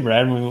that too,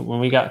 Brad.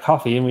 When we got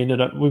coffee, and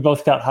we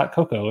both got hot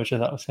cocoa, which I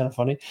thought was kind of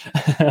funny.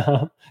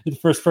 The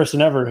first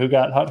person ever who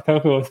got hot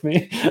cocoa with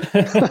me.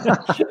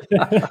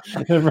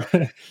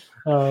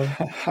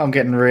 I'm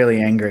getting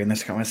really angry in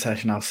this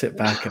conversation. I'll sit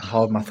back and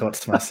hold my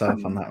thoughts to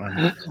myself on that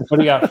one. What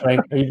do you got,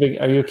 Frank? Are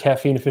you a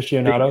caffeine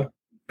aficionado?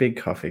 Big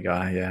coffee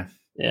guy, yeah.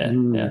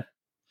 Yeah.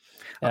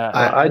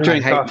 I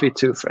drink coffee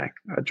too, Frank.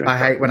 I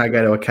hate when I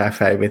go to a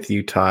cafe with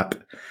you type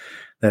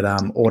that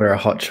order a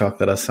hot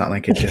chocolate or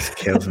something. It just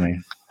kills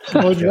me.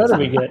 What do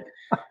we get?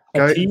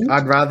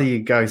 I'd rather you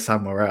go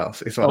somewhere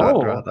else. Is what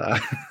I'd rather.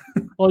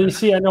 Well, you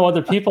see, I know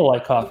other people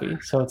like coffee,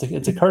 so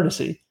it's a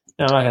courtesy.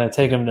 I'm not going to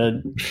take them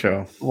to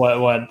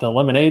what the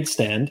lemonade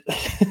stand.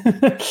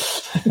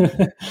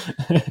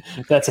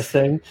 That's a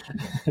thing.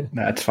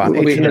 No, it's fine.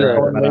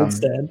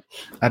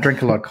 I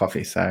drink a lot of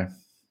coffee, so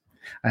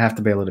I have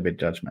to be a little bit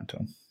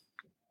judgmental.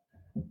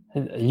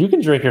 You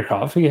can drink your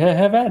coffee.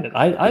 Have at it.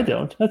 I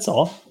don't. That's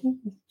all.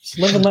 Just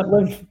live and let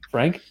live,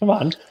 Frank. Come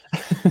on.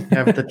 You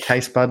have the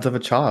taste buds of a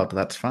child.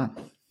 That's fun.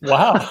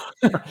 Wow.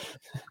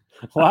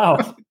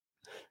 Wow.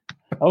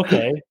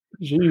 Okay.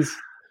 Jeez.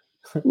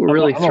 We're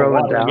really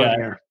throwing down guy.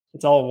 Here.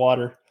 It's all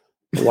water.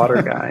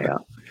 Water guy,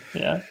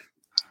 yeah.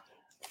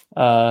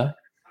 Yeah.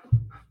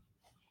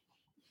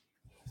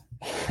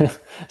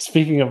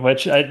 Speaking of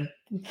which, I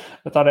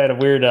thought I had a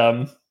weird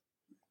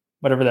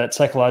whatever that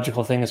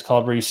psychological thing is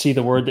called, where you see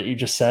the word that you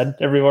just said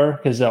everywhere,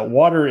 because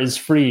water is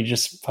free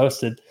just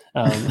posted.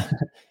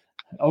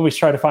 Always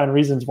try to find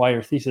reasons why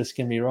your thesis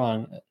can be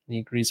wrong. And he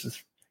agrees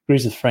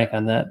with Frank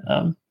on that,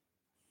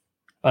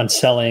 on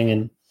selling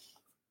and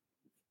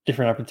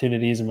different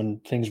opportunities and when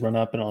things run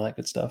up and all that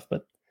good stuff.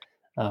 But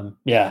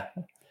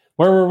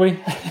where were we?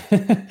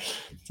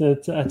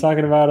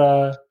 Talking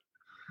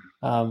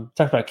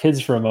about kids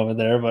for a moment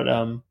there, but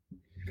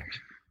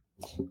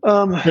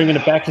bringing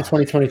it back to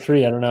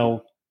 2023. I don't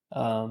know.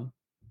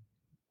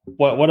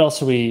 What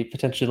else are we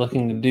potentially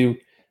looking to do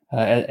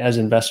as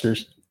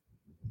investors?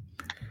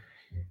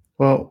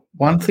 Well,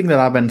 one thing that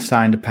I've been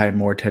starting to pay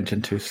more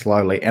attention to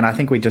slowly, and I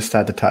think we just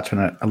started to touch on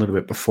it a little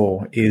bit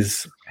before,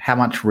 is how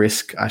much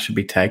risk I should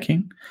be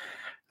taking.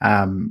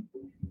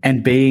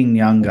 And being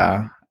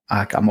younger,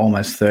 like I'm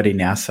almost 30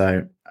 now,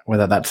 so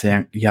whether that's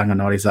young or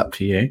not is up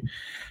to you.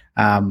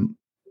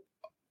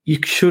 You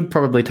should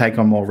probably take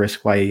on more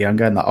risk while you're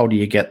younger, and the older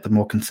you get, the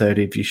more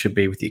conservative you should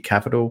be with your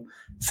capital.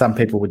 Some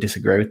people would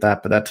disagree with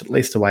that, but that's at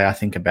least the way I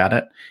think about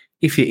it.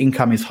 If your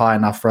income is high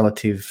enough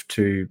relative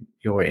to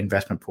your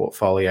investment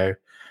portfolio,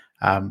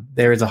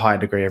 there is a high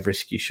degree of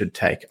risk you should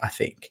take, I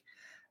think.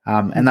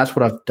 And that's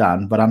what I've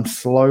done, but I'm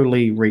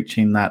slowly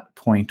reaching that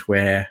point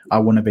where I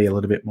want to be a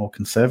little bit more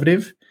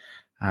conservative.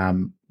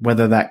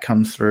 Whether that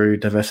comes through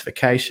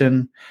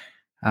diversification,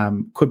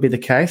 could be the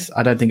case.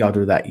 I don't think I'll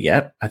do that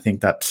yet. I think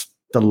that's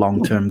the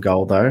long-term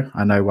goal, though.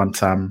 I know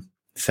once I'm,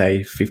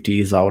 say, 50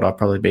 years old, I'll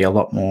probably be a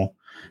lot more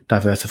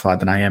diversified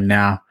than I am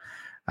now.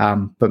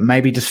 But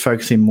maybe just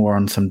focusing more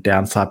on some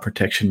downside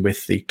protection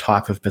with the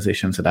type of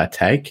positions that I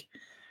take.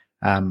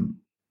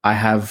 I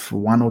have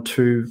one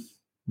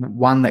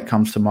that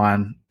comes to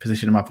mind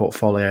position in my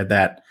portfolio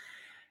that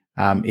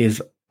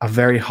is a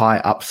very high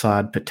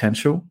upside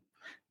potential,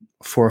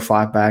 4 or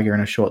 5 bagger in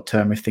a short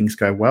term if things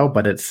go well,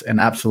 but it's an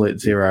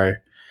absolute zero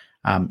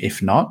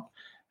if not.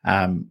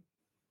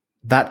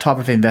 That type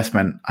of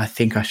investment, I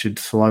think I should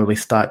slowly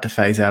start to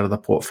phase out of the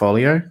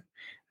portfolio.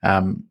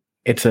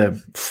 It's a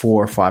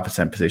 4 or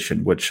 5%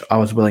 position, which I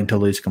was willing to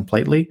lose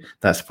completely.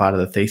 That's part of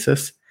the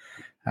thesis.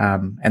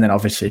 And then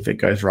obviously if it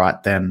goes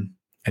right, then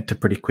it's a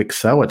pretty quick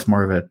sell. It's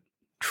more of a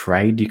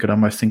trade, you could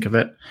almost think of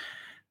it,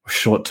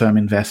 short-term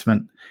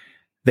investment.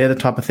 They're the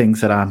type of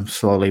things that I'm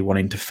slowly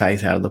wanting to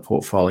phase out of the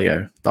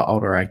portfolio the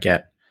older I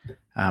get.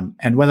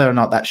 And whether or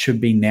not that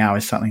should be now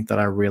is something that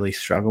I really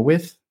struggle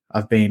with.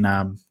 I've been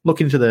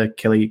looking into the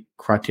Kelly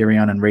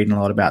criterion and reading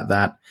a lot about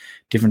that,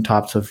 different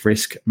types of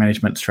risk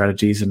management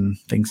strategies and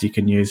things you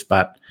can use.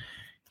 But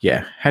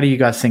yeah, how do you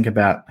guys think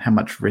about how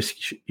much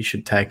risk you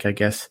should take? I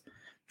guess,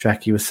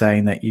 Jack, you were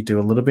saying that you do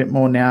a little bit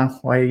more now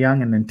while you're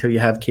young and until you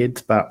have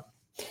kids, but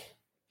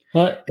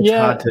it's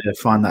hard to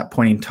find that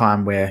point in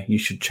time where you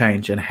should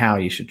change and how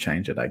you should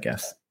change it, I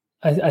guess.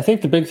 I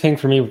think the big thing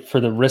for me for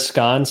the risk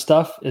on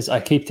stuff is I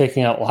keep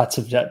taking out lots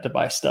of debt to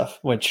buy stuff,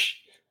 which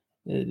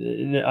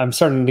I'm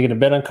starting to get a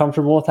bit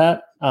uncomfortable with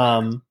that.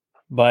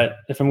 But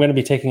if I'm going to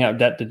be taking out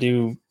debt to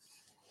do,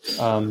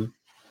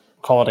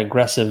 call it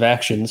aggressive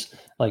actions,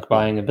 like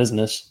buying a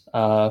business,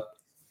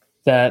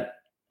 that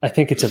I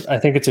think it's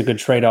a good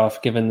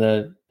trade-off given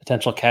the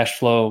potential cash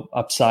flow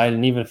upside.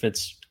 And even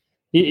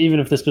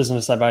if this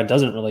business I buy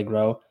doesn't really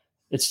grow,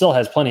 it still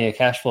has plenty of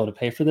cash flow to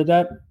pay for the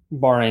debt,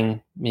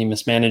 barring me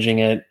mismanaging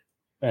it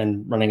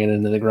and running it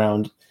into the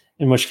ground,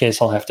 in which case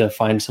I'll have to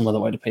find some other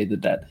way to pay the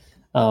debt.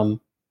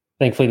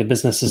 Thankfully, the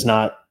business is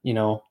not,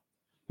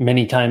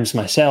 many times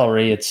my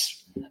salary.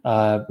 It's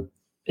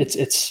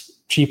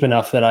cheap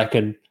enough that I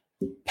could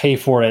pay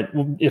for it.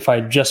 If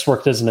I just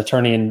worked as an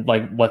attorney and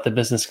let the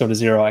business go to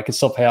zero, I could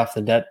still pay off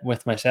the debt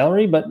with my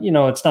salary. But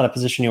it's not a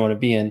position you want to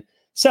be in.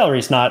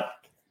 Salary's not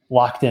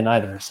locked in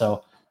either.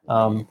 So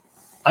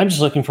I'm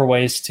just looking for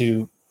ways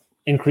to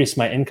increase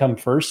my income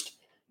first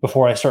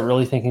before I start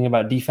really thinking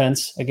about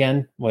defense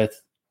again,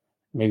 with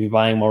maybe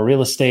buying more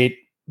real estate,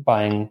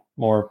 buying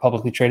more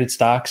publicly traded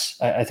stocks.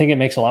 I think it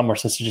makes a lot more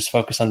sense to just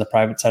focus on the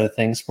private side of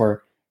things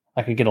where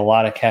I could get a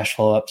lot of cash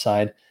flow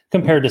upside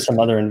compared to some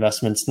other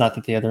investments. Not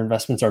that the other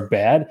investments are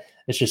bad.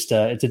 It's just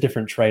it's a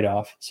different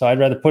trade-off. So I'd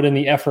rather put in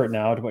the effort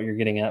now to what you're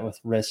getting at with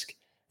risk.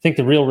 I think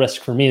the real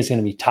risk for me is going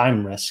to be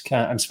time risk.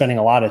 I'm spending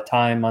a lot of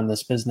time on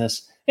this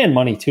business and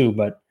money too,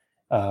 but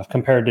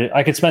compared to,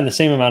 I could spend the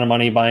same amount of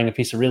money buying a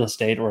piece of real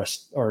estate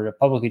or a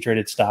publicly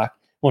traded stock.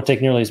 Won't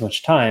take nearly as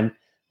much time,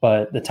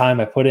 but the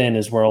time I put in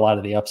is where a lot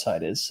of the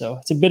upside is. So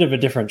it's a bit of a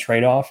different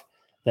trade-off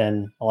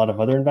than a lot of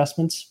other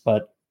investments,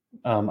 but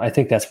I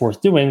think that's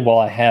worth doing while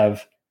I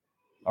have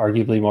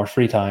arguably more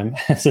free time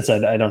since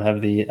I don't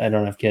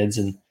have kids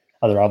and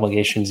other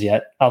obligations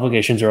yet.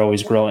 Obligations are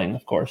always growing,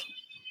 of course.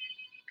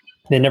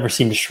 They never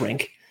seem to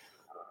shrink.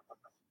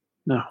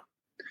 No.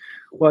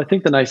 Well, I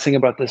think the nice thing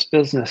about this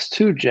business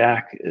too,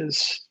 Jack,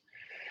 is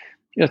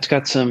it's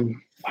got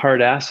some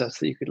hard assets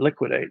that you could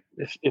liquidate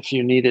if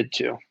you needed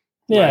to.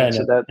 Yeah, right?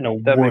 So that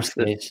makes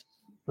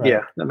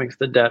right. that makes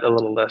the debt a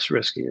little less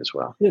risky as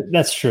well.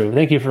 That's true.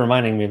 Thank you for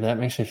reminding me of that.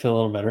 Makes me feel a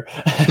little better.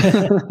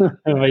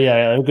 But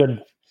yeah, a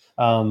good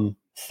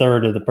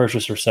third of the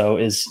purchase or so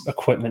is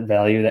equipment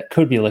value that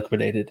could be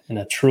liquidated in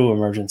a true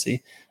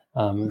emergency.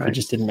 Right. It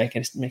just didn't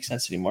make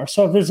sense anymore.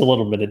 So there's a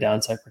little bit of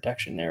downside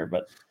protection there,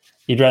 but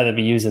you'd rather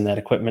be using that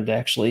equipment to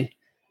actually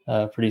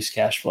produce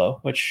cash flow,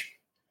 which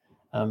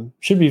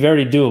should be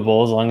very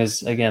doable as long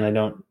as, again, I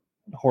don't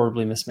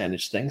horribly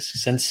mismanage things.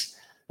 Since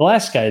the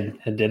last guy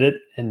had did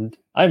it, and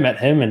I met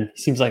him, and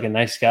he seems like a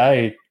nice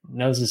guy. He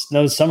knows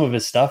some of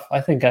his stuff. I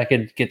think I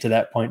could get to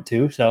that point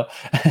too. So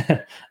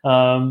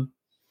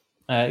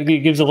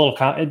it gives a little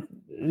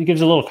it gives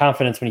a little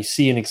confidence when you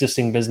see an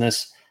existing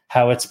business,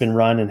 how it's been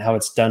run and how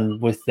it's done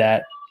with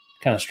that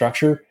kind of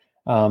structure.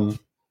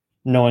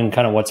 Knowing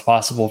kind of what's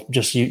possible,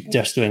 just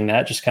doing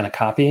that, just kind of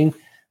copying,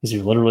 because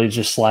you're literally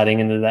just sliding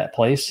into that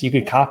place. You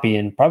could copy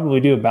and probably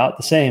do about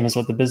the same as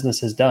what the business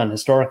has done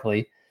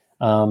historically.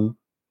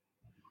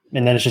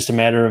 And then it's just a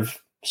matter of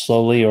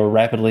slowly or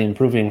rapidly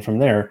improving from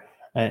there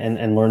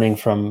and learning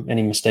from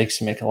any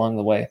mistakes you make along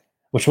the way,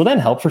 which will then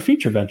help for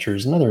future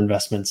ventures and other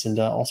investments and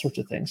all sorts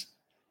of things.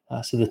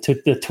 So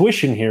the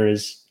tuition here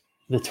is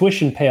the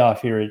tuition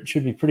payoff here. It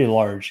should be pretty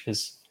large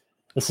because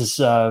this is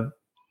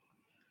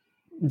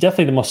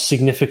definitely the most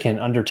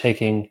significant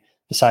undertaking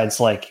besides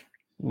like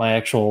my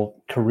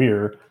actual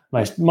career,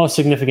 my most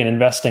significant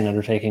investing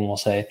undertaking, we'll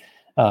say.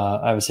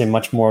 I would say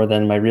much more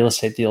than my real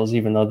estate deals,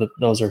 even though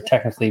those are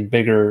technically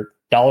bigger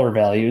dollar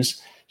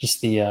values.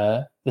 Just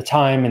the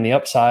time and the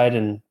upside,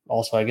 and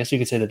also I guess you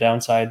could say the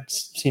downside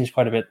seems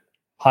quite a bit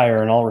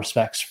higher in all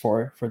respects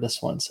for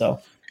this one. So,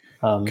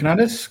 can I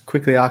just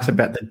quickly ask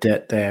about the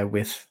debt there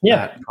with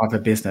that type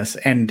of business?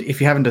 And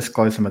if you haven't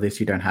disclosed some of this,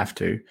 you don't have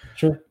to.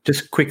 Sure.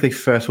 Just quickly,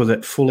 first, was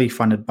it fully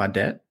funded by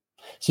debt?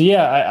 So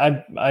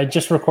I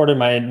just recorded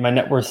my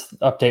net worth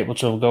update,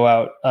 which will go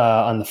out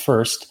on the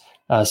 1st.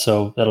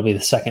 So that'll be the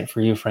 2nd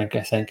for you, Frank,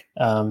 I think.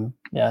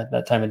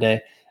 That time of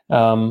day.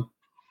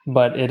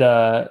 But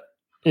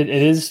it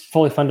is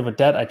fully funded with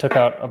debt. I took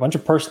out a bunch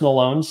of personal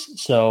loans,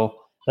 so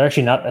they're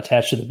actually not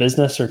attached to the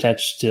business or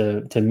attached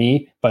to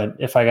me. But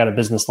if I got a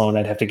business loan,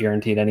 I'd have to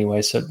guarantee it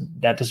anyway, so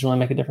that doesn't really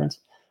make a difference.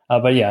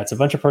 But yeah, it's a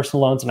bunch of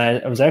personal loans, and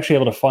I was actually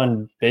able to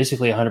fund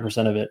basically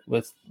 100% of it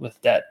with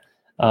debt.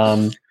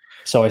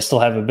 So I still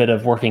have a bit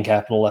of working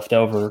capital left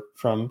over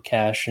from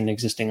cash and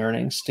existing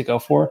earnings to go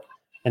for.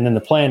 And then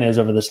the plan is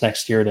over this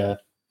next year to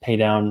pay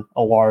down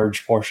a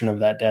large portion of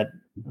that debt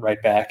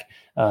right back,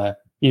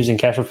 using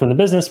cash flow from the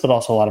business, but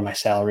also a lot of my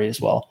salary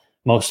as well.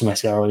 Most of my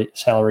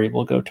salary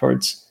will go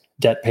towards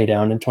debt pay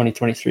down in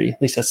 2023.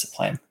 At least that's the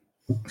plan.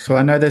 So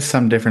I know there's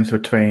some difference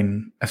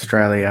between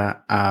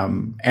Australia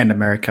and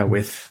America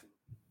with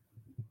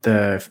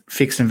the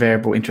fixed and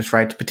variable interest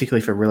rates,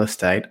 particularly for real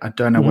estate. I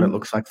don't know what it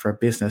looks like for a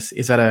business.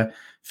 Is that a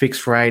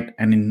fixed rate?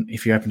 And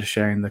if you're open to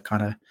sharing the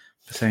kind of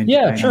percentage?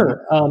 Yeah,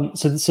 sure.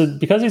 So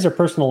because these are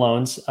personal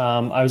loans,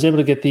 I was able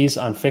to get these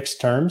on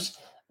fixed terms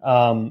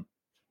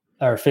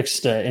or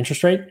fixed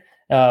interest rate.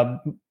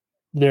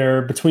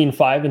 They're between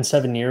 5 and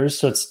 7 years.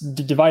 So it's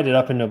divided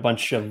up into a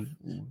bunch of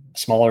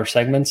smaller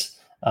segments,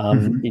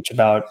 each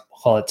about,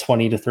 call it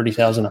 20 to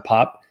 30,000 a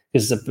pop,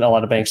 because a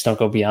lot of banks don't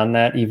go beyond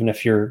that, even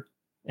if your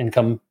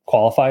income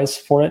qualifies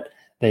for it.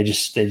 They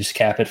just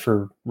cap it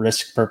for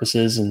risk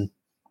purposes and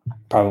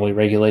probably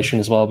regulation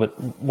as well, but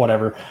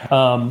whatever.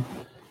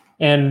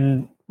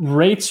 And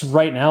rates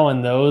right now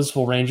on those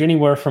will range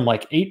anywhere from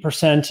like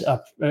 8%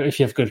 up, if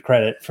you have good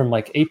credit, from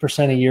like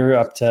 8% a year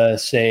up to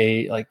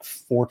say like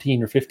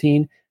 14 or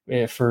 15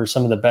 for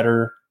some of the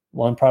better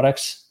loan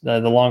products. The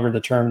longer the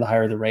term, the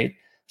higher the rate.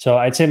 So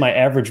I'd say my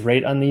average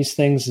rate on these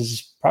things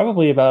is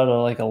probably about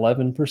like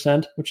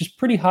 11%, which is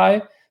pretty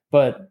high,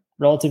 but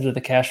relative to the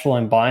cash flow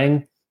I'm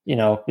buying,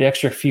 the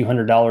extra few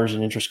 $100s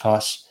in interest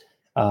costs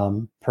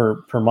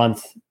per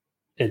month,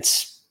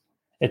 it's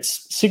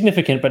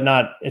significant, but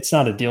it's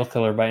not a deal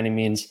killer by any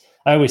means.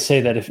 I always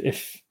say that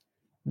if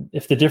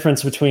the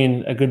difference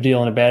between a good deal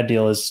and a bad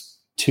deal is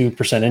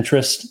 2%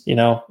 interest,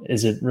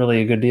 is it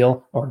really a good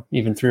deal, or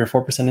even 3 or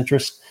 4%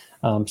 interest?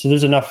 So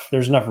there's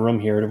enough room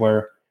here to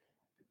where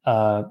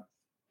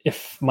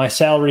if my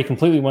salary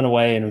completely went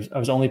away and I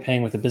was only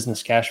paying with the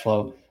business cash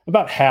flow,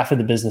 about half of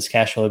the business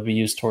cash flow would be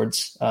used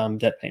towards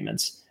debt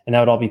payments, and that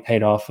would all be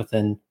paid off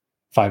within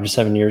 5 to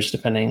 7 years,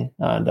 depending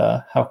on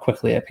how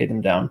quickly I pay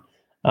them down.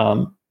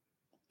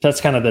 That's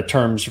kind of the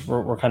terms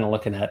we're kind of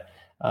looking at.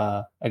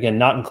 Again,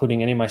 not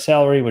including any of my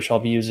salary, which I'll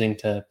be using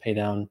to pay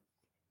down.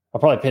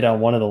 I'll probably pay down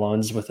one of the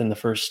loans within the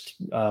first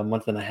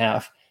month and a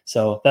half.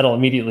 So that'll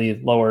immediately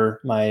lower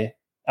my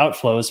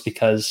outflows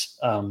because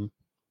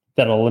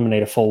that'll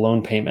eliminate a full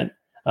loan payment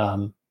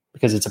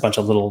because it's a bunch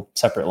of little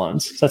separate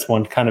loans. So that's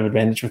one kind of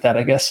advantage with that,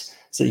 I guess,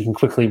 so you can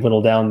quickly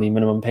whittle down the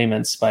minimum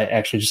payments by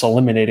actually just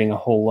eliminating a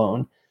whole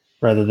loan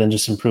rather than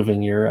just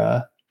improving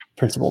your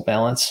principal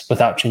balance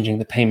without changing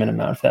the payment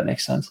amount, if that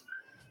makes sense.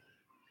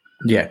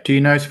 Yeah. Do you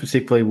know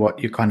specifically what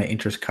your kind of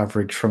interest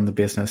coverage from the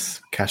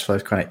business cash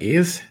flows kind of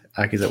is?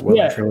 Like, is it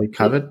well truly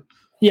covered?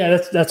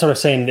 That's what I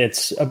was saying.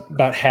 It's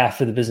about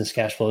half of the business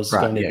cash flows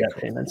going to debt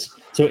payments.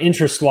 So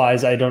interest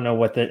wise, I don't know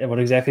what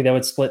exactly that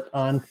would split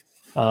on.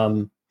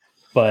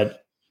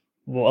 But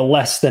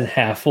less than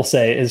half, we'll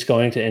say, is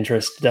going to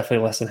interest,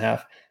 definitely less than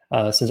half.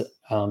 Since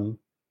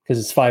because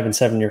it's 5 and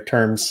 7 year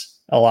terms,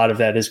 a lot of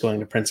that is going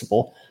to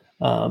principal.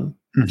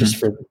 Just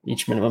for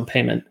each minimum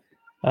payment.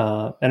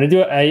 And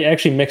I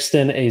actually mixed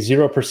in a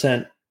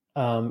 0%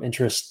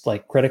 interest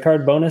like credit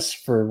card bonus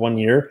for 1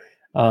 year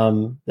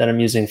that I'm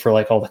using for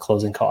like all the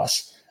closing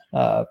costs.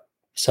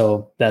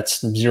 So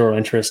that's 0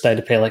 interest. I had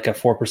to pay like a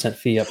 4%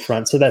 fee up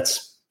front. So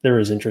there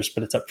is interest,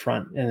 but it's up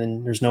front. And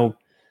then there's no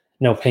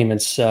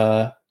payments,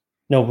 no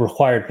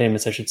required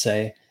payments, I should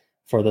say,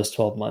 for those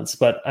 12 months.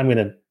 But I'm going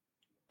to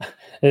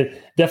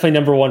definitely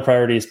number one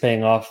priority is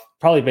paying off,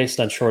 probably based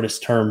on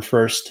shortest term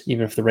first,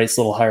 even if the rate's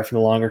a little higher for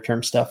the longer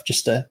term stuff,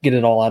 just to get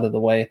it all out of the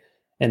way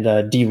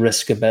and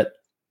de-risk a bit.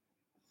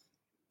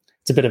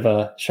 It's a bit of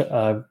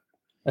a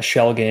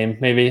shell game,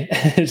 maybe,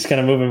 just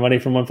kind of moving money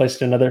from one place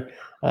to another.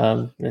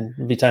 And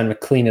it'd be time to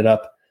clean it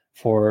up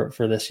for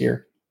this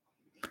year.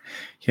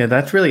 Yeah,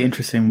 that's really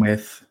interesting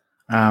with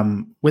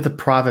a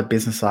private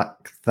business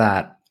like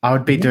that. I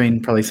would be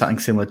doing probably something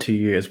similar to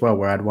you as well,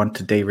 where I'd want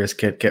to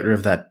de-risk it, get rid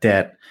of that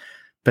debt.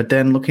 But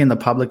then looking in the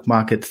public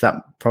markets, that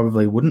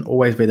probably wouldn't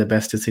always be the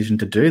best decision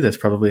to do. There's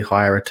probably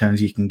higher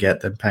returns you can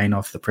get than paying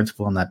off the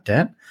principal on that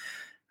debt.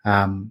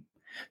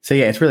 So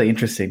yeah, it's really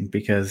interesting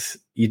because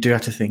you do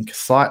have to think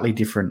slightly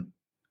different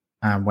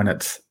when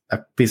it's a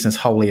business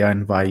wholly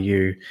owned by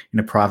you in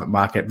a private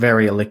market,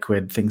 very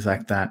illiquid, things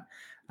like that.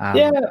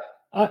 I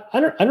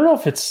don't know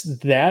if it's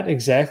that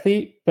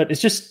exactly, but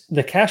it's just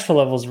the cash flow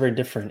level is very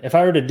different. If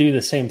I were to do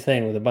the same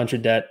thing with a bunch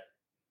of debt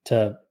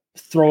to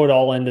throw it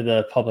all into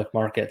the public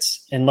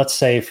markets, and let's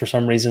say for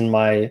some reason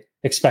my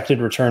expected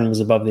return was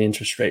above the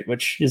interest rate,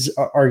 which is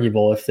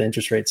arguable if the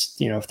interest rate's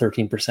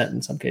 13%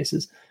 in some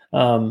cases,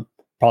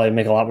 probably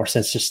make a lot more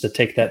sense just to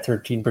take that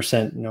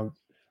 13%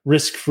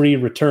 risk-free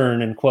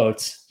return in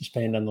quotes, just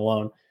paying down the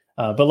loan.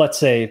 But let's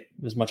say it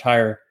was much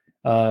higher.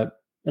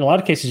 In a lot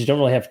of cases, you don't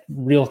really have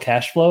real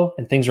cash flow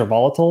and things are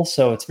volatile.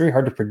 So it's very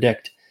hard to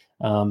predict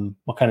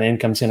what kind of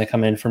income is going to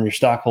come in from your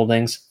stock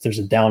holdings. If there's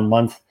a down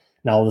month,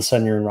 now all of a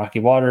sudden you're in rocky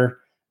water.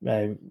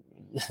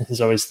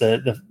 There's always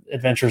the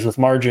adventures with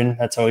margin.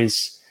 That's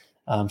always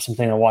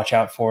something to watch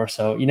out for.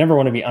 So you never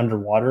want to be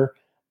underwater.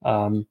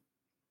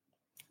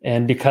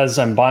 And because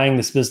I'm buying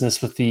this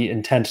business with the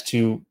intent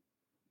to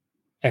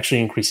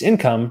actually increase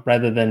income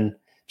rather than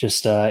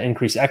just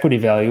increase equity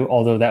value,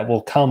 although that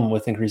will come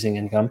with increasing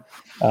income,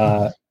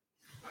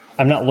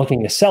 I'm not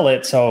looking to sell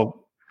it.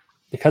 So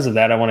because of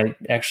that, I want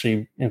to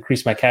actually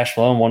increase my cash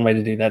flow. And one way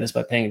to do that is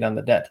by paying down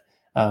the debt.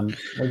 Maybe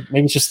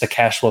it's just the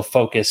cash flow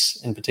focus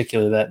in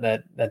particular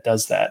that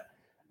does that.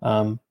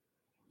 I'll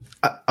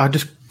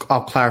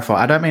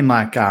clarify. I don't mean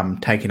like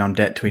taking on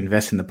debt to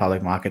invest in the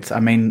public markets. I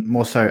mean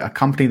more so a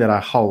company that I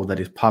hold that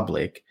is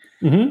public.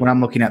 Mm-hmm. When I'm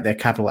looking at their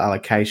capital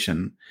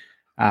allocation,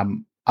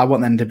 I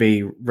want them to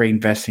be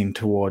reinvesting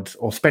towards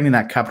or spending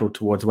that capital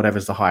towards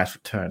whatever's the highest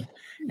return.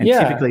 And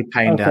typically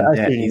paying down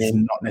debt is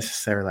not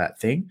necessarily that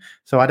thing.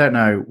 So I don't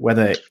know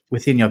whether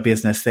within your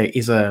business there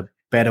is a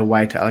better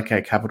way to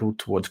allocate capital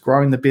towards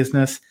growing the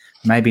business.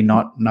 Maybe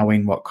not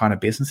knowing what kind of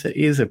business it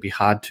is. It'd be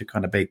hard to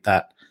kind of beat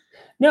that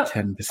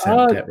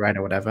 10% debt rate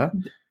or whatever.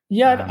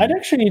 Yeah, I'd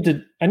actually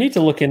need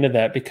to look into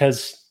that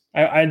because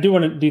I do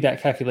want to do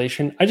that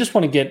calculation. I just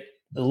want to get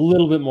a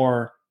little bit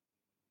more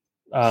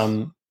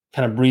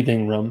kind of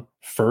breathing room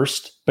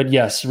first. But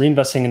yes,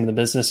 reinvesting into the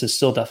business is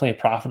still definitely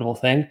a profitable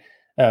thing.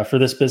 For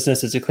this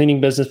business, it's a cleaning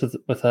business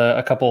with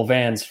a couple of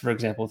vans, for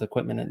example, with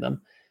equipment in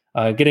them.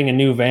 Getting a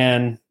new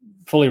van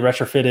fully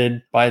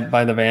retrofitted by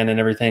the van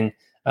and everything,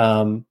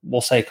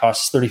 we'll say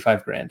costs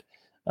 $35,000.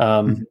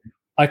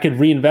 I could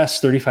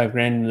reinvest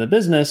 $35,000 into the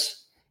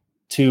business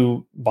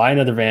to buy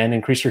another van,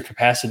 increase your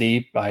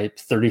capacity by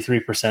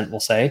 33%, we'll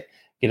say,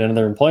 get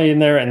another employee in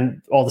there,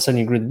 and all of a sudden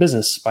you grew the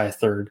business by a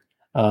third,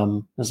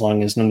 as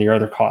long as none of your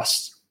other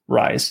costs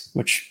rise,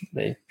 which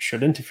they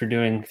shouldn't if you're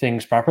doing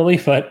things properly.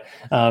 But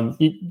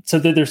so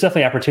there's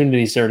definitely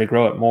opportunities there to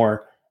grow it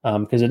more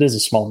because it is a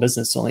small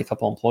business, only a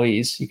couple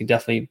employees. You could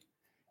definitely,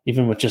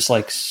 even with just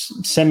like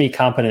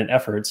semi-competent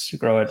efforts,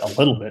 grow it a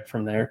little bit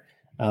from there.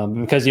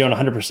 Because you own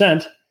 100%,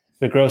 if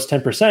it grows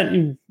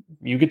 10%,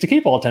 you get to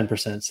keep all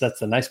 10%. So that's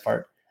the nice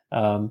part.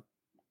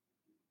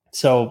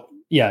 So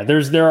yeah,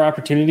 there are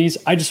opportunities.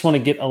 I just want to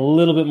get a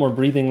little bit more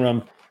breathing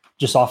room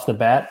just off the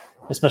bat,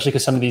 especially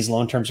because some of these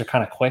loan terms are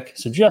kind of quick.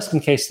 So just in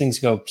case things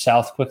go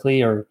south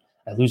quickly or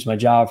I lose my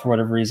job for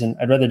whatever reason,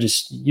 I'd rather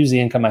just use the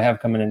income I have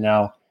coming in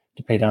now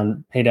to pay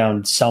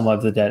down some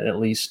of the debt, at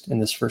least in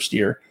this first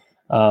year.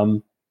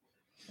 And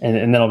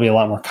then I'll be a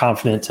lot more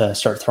confident to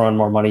start throwing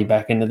more money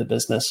back into the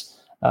business.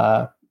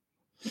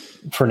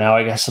 For now,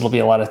 I guess it'll be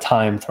a lot of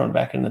time thrown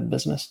back into the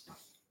business.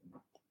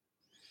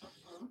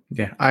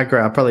 Yeah, I agree.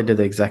 I probably did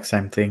the exact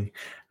same thing.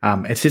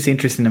 It's just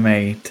interesting to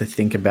me to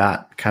think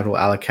about capital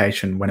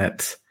allocation when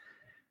it's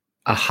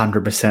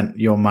 100%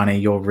 your money,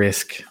 your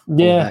risk.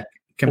 Yeah.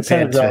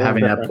 Compared to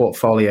having a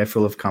portfolio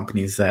full of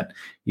companies that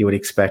you would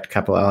expect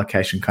capital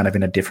allocation kind of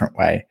in a different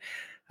way.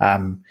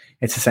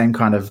 It's the same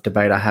kind of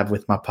debate I have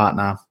with my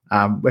partner.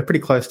 We're pretty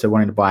close to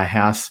wanting to buy a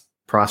house.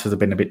 Prices have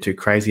been a bit too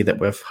crazy that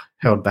we've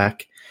held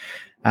back.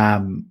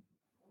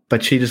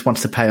 But she just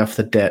wants to pay off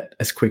the debt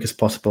as quick as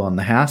possible on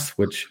the house,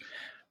 which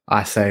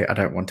I say I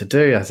don't want to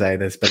do. I say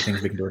there's better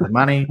things we can do with the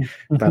money.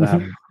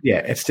 But yeah,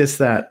 it's just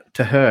that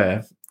to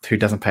her, who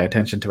doesn't pay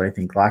attention to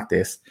anything like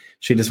this.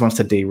 She just wants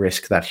to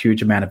de-risk that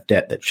huge amount of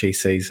debt that she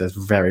sees as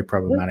very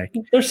problematic.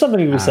 There's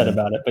something to be said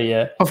about it, but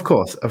yeah. Of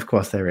course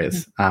there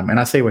is. And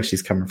I see where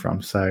she's coming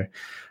from. So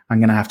I'm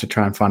going to have to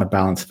try and find a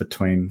balance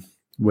between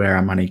where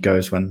our money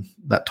goes when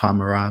that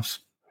time arrives.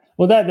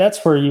 Well,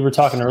 that's where you were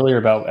talking earlier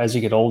about as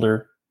you get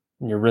older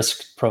and your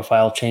risk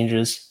profile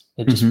changes.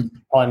 It just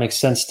probably makes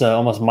sense to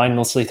almost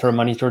mindlessly throw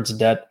money towards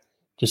debt,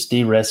 just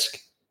de-risk.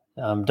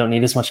 Don't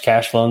need as much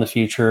cash flow in the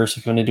future. So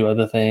if you want to do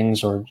other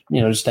things or,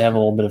 just to have a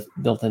little bit of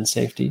built-in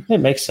safety, it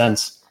makes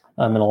sense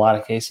in a lot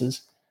of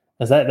cases.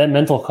 As that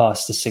mental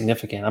cost is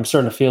significant. I'm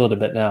starting to feel it a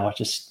bit now.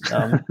 Just,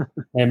 and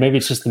maybe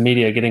it's just the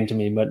media getting to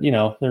me, but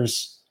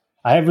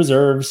I have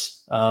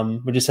reserves. We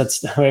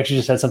actually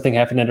just had something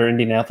happen at our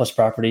Indianapolis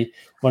property.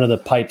 One of the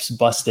pipes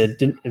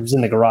busted. It was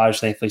in the garage,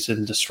 thankfully, so it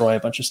didn't destroy a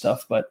bunch of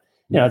stuff. But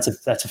that's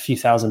a few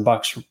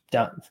 $1,000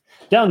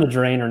 down the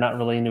drain, or not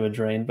really into a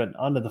drain, but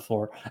onto the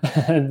floor.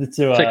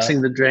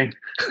 Fixing the drain.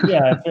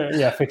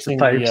 Fixing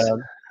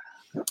the.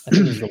 I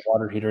think it was the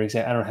water heater. I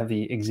don't have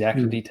the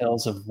exact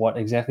details of what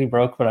exactly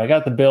broke, but I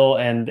got the bill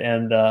and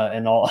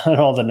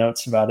all the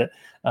notes about it.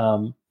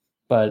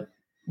 But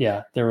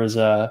yeah, there was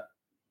a.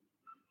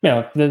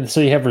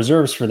 So you have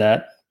reserves for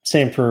that.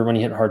 Same for when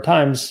you hit hard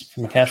times.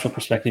 From a cash flow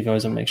perspective, you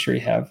always want to make sure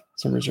you have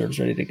some reserves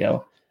ready to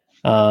go.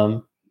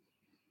 And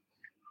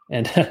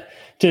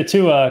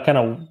to kind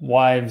of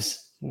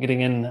wives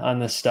getting in on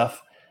this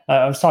stuff, when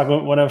I was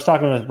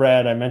talking with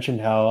Brad, I mentioned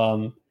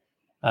how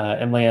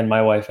Emily and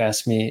my wife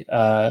asked me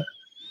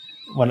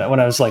when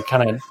I was like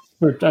I've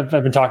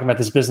been talking about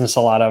this business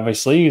a lot,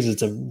 obviously, because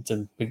it's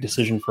a big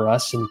decision for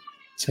us and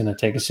it's going to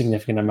take a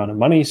significant amount of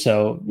money.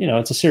 So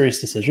it's a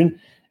serious decision.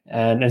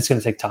 And it's going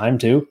to take time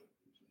too.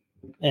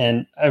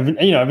 And I've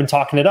been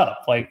talking it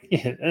up. Like,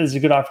 it's a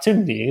good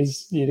opportunity.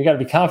 You got to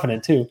be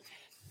confident too.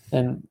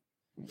 And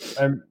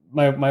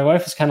my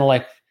wife is kind of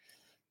like,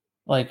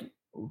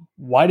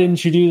 why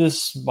didn't you do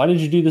this? Why did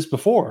you do this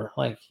before?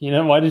 Like,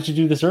 why did you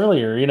do this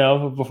earlier?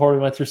 Before we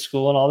went through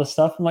school and all this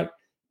stuff. I'm like,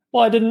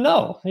 well, I didn't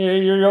know.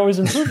 You're always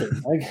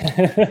improving.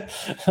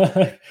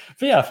 But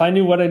yeah, if I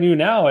knew what I knew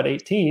now at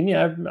 18,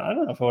 I don't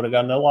know if I would have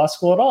gone to law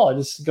school at all. I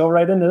just go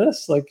right into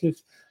this. Like,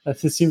 it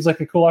seems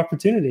like a cool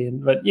opportunity,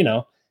 but you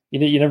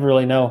never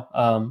really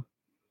know.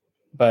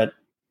 But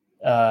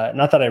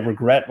not that I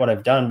regret what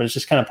I've done, but it's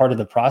just kind of part of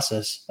the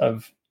process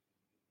of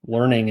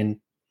learning. And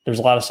there's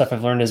a lot of stuff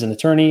I've learned as an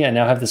attorney. I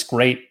now have this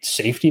great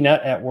safety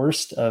net at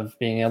worst of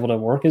being able to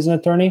work as an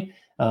attorney.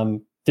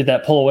 Did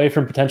that pull away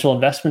from potential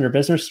investment or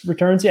business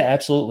returns? Yeah,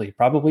 absolutely.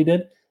 Probably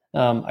did.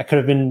 I could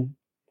have been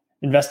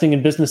investing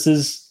in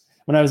businesses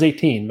when I was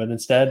 18, but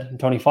instead I'm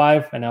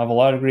 25. I now have a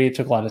law degree. It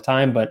took a lot of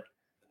time, but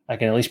I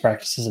can at least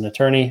practice as an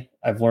attorney.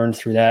 I've learned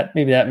through that.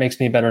 Maybe that makes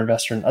me a better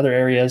investor in other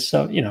areas.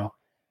 So,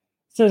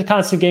 it's a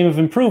constant game of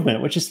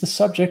improvement, which is the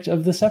subject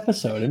of this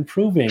episode,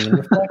 improving and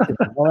reflecting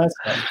and all that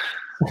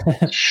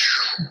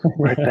stuff.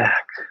 Right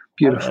back.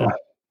 Beautiful.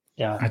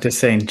 Yeah. I just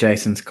seen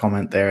Jason's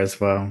comment there as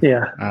well.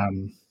 Yeah.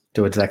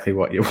 Do exactly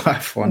what your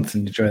wife wants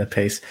and enjoy the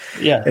piece.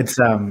 Yeah. It's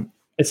not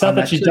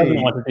that she doesn't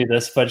want to do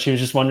this, but she was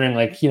just wondering,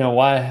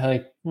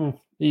 why,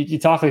 you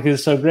talk like this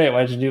is so great.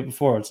 Why did you do it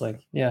before? It's like,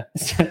 yeah,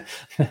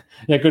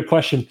 yeah, good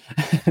question.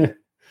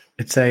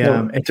 It's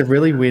a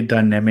really weird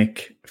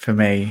dynamic for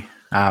me.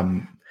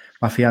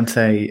 My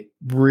fiance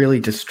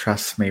really just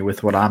trusts me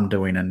with what I'm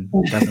doing and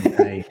doesn't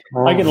pay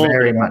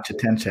very much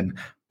attention.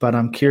 But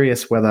I'm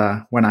curious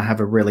whether when I have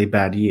a really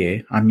bad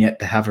year, I'm yet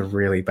to have a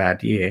really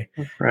bad year,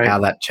 right, how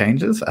that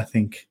changes. I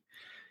think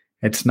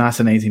it's nice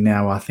and easy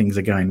now while things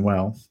are going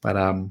well.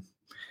 But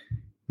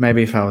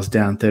maybe if I was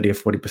down 30 or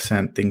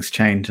 40%, things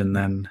change, and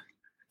then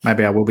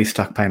maybe I will be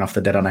stuck paying off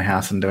the debt on a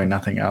house and doing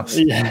nothing else.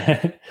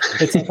 Yeah,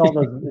 it's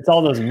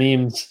all those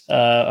memes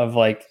of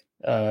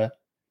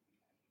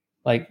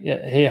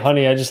hey,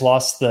 honey, I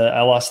lost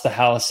the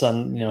house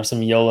on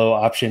some YOLO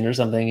option or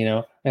something.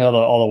 All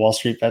the Wall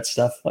Street bet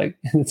stuff. Like,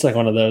 it's like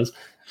one of those.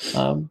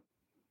 I'm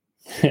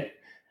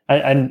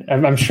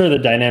sure the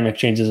dynamic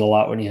changes a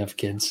lot when you have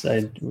kids.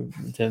 To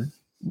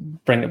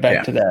bring it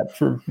back to that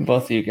for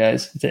both of you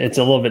guys, it's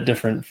a little bit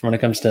different when it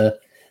comes to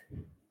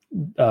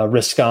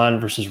risk on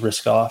versus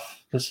risk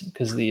off,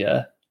 because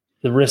the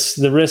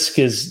risk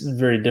is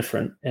very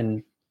different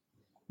and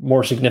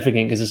more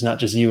significant because it's not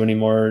just you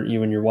anymore,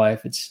 you and your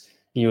wife. It's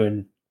you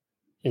and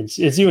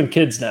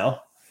kids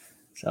now.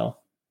 So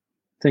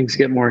things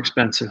get more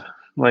expensive.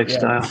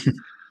 Lifestyle.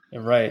 Yeah.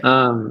 Right.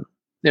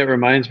 It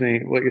reminds me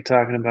what you're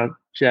talking about,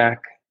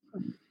 Jack.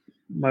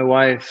 My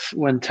wife,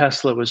 when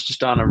Tesla was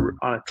just on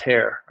a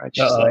tear, right?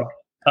 She's like,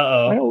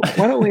 why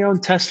don't we own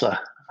Tesla?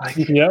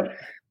 Yep.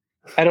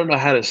 I don't know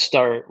how to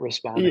start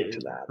responding to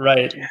that.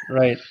 Right.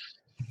 Right.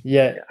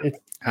 Yeah.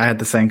 I had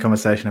the same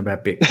conversation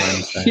about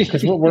Bitcoin.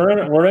 Because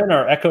we're in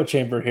our echo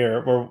chamber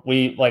here, where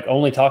we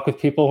only talk with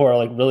people who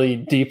are really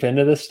deep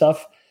into this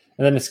stuff,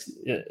 and then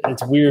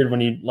it's weird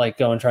when you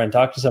go and try and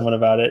talk to someone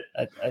about it.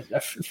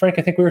 Frank,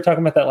 I think we were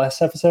talking about that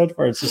last episode,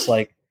 where it's just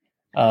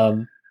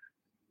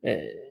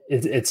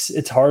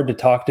it's hard to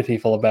talk to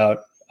people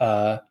about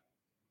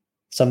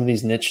some of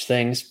these niche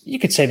things. You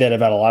could say that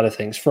about a lot of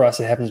things. For us,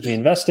 it happens to be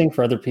investing.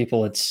 For other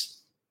people, it's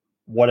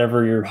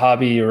whatever your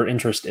hobby or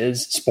interest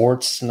is.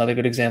 Sports, another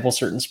good example,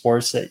 certain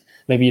sports that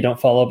maybe you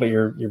don't follow, but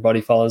your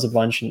buddy follows a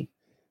bunch and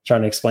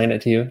trying to explain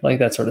it to you, like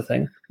that sort of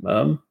thing.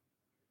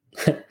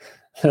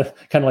 Kind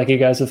of like you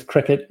guys with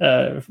cricket,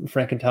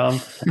 Frank and Tom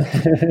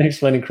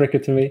explaining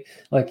cricket to me.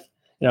 Like,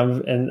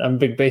 I'm a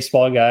big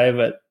baseball guy,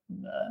 but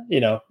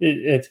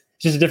it's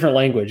just a different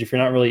language. If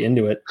you're not really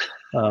into it,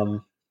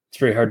 it's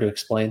very hard to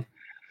explain.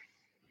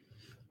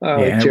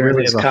 Yeah, it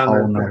really is a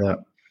whole nother.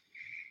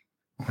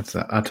 What's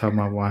that? I told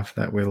my wife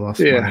that we lost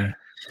money.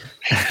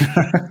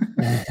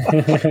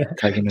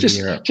 Taking it to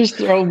Europe. Just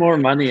throw more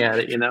money at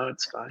it.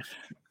 It's fine.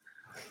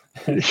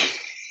 Is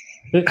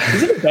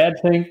it a bad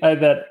thing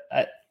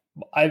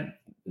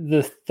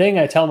the thing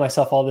I tell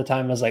myself all the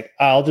time is like,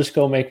 I'll just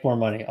go make more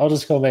money.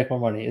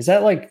 Is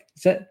that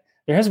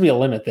there has to be a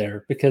limit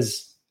there,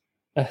 because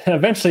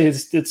eventually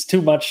it's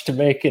too much to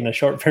make in a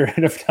short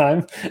period of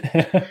time.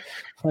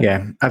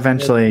 Yeah.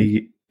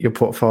 Eventually your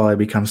portfolio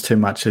becomes too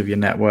much of your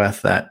net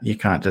worth that you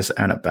can't just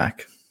earn it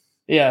back.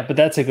 Yeah. But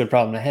that's a good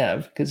problem to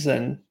have, because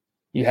then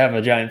you have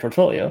a giant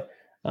portfolio.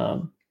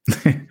 Yeah.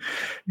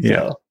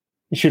 So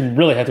you shouldn't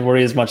really have to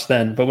worry as much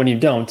then, but when you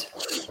don't,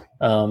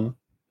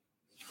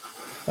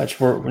 which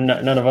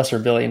none of us are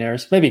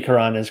billionaires. Maybe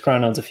Karan is.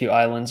 Karan owns a few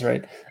islands,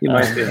 right? He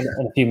might be. And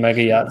a few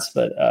mega yachts,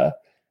 but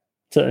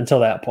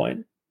until that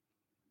point.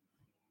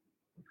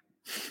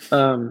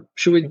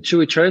 Should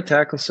we try to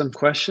tackle some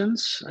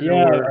questions?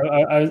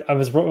 I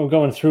was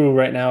going through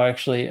right now,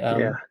 actually.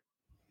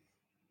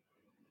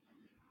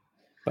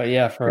 But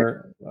yeah,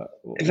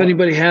 if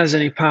anybody has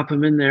any, pop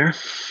them in there.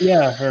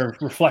 Yeah, for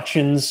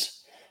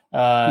reflections,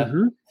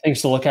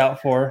 things to look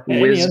out for.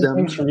 Wisdom.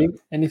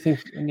 Any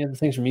other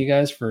things from you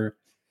guys?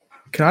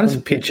 Can I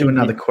just pitch you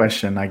another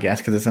question, I guess,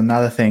 because it's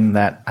another thing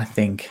that I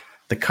think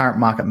the current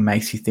market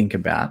makes you think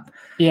about.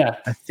 Yeah.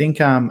 I think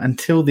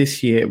until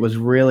this year, it was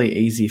really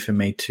easy for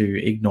me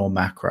to ignore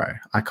macro.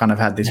 I kind of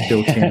had this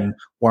built-in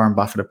Warren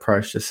Buffett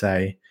approach to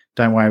say,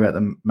 don't worry about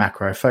the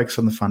macro, focus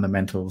on the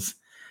fundamentals.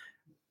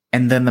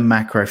 And then the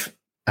macro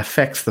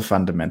affects the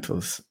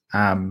fundamentals,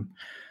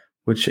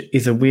 which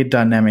is a weird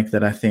dynamic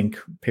that I think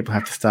people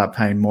have to start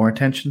paying more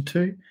attention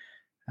to.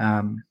 But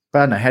I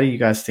don't know, how do you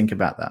guys think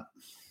about that?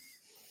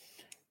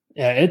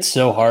 Yeah, it's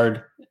so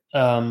hard.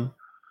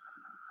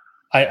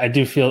 I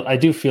do feel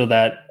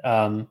that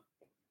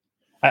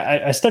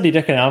I studied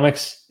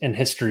economics and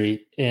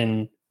history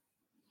in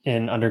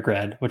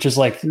undergrad, which is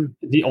like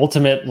the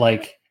ultimate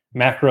like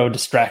macro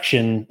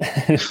distraction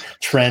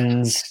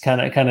trends kind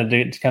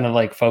of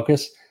like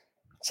focus.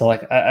 So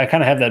like I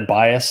kind of have that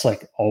bias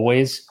like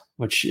always,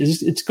 which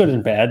is it's good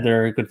and bad.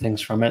 There are good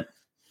things from it.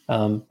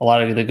 A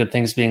lot of the good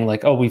things being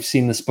like, oh, we've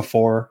seen this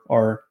before,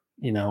 or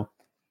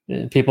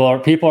people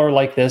are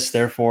like this,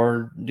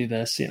 therefore do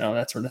this,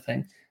 that sort of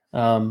thing.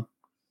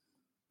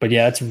 But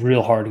yeah, it's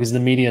real hard because the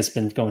media has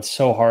been going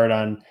so hard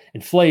on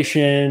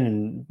inflation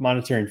and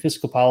monetary and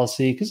fiscal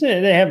policy, because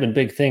they have been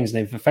big things and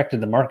they've affected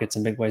the markets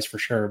in big ways for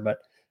sure. But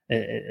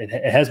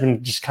it has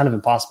been just kind of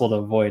impossible to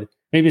avoid.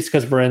 Maybe it's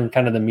because we're in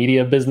kind of the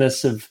media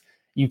business of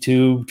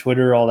YouTube,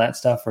 Twitter, all that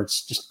stuff, where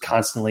it's just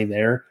constantly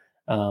there.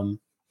 But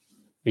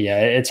yeah,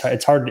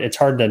 it's hard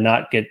to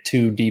not get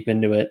too deep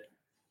into it.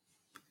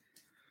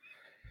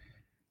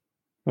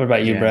 What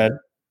about you, Brad?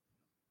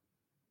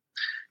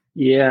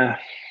 Yeah.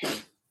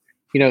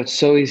 It's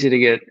so easy to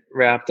get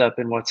wrapped up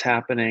in what's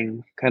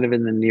happening kind of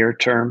in the near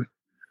term.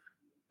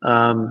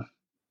 I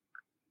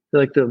feel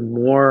like the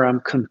more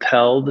I'm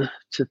compelled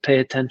to pay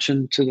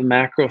attention to the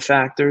macro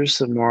factors,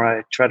 the more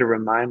I try to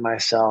remind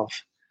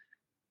myself,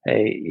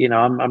 hey,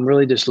 I'm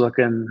really just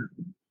looking,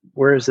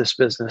 where is this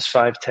business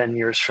 5-10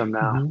 years from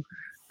now?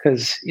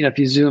 Because, if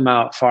you zoom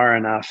out far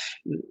enough,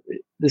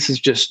 this is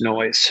just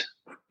noise.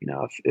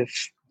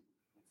 If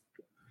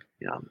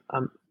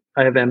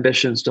I have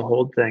ambitions to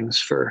hold things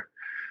for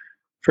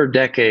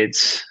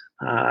decades,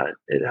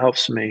 it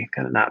helps me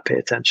kind of not pay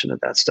attention to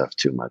that stuff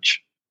too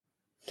much.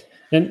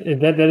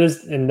 And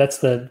that's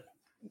the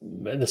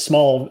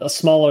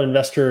smaller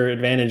investor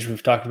advantage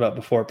we've talked about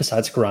before,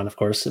 besides Karan, of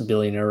course, a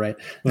billionaire, right?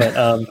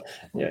 But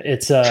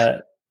it's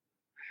I'd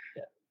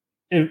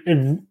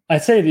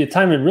say the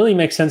time it really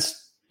makes sense,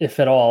 if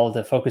at all,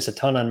 to focus a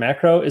ton on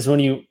macro is when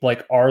you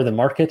like are the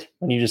market,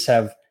 when you just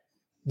have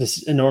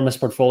this enormous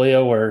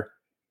portfolio where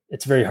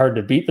it's very hard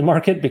to beat the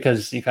market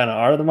because you kind of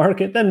are the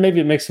market. Then maybe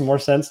it makes some more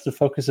sense to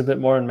focus a bit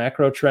more on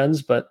macro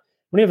trends. But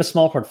when you have a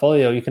small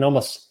portfolio, you can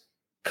almost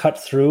cut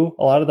through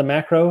a lot of the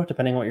macro,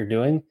 depending on what you're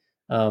doing.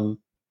 And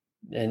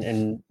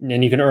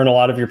you can earn a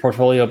lot of your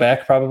portfolio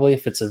back, probably,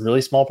 if it's a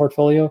really small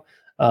portfolio,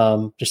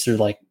 just through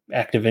like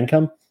active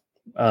income.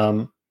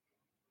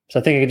 So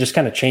I think it just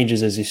kind of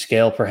changes as you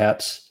scale,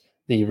 perhaps,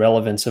 the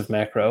relevance of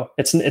macro.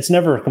 It's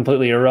never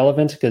completely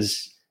irrelevant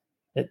because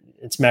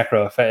it's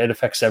macro. It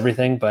affects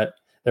everything, but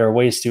there are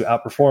ways to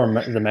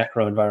outperform the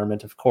macro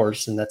environment, of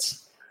course. And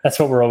that's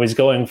what we're always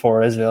going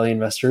for as value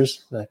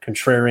investors, the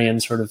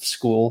contrarian sort of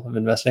school of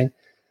investing.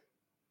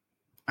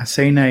 I've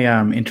seen a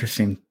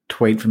interesting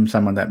tweet from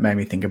someone that made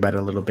me think about it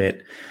a little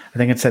bit. I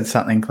think it said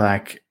something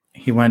like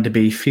he wanted to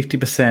be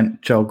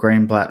 50% Joel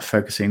Greenblatt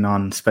focusing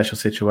on special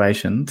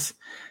situations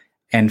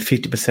and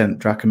 50%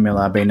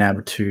 Druckenmiller being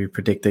able to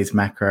predict these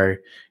macro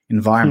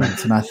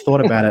environments. And I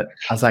thought about it.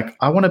 I was like,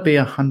 I want to be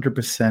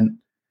 100%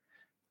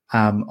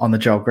 on the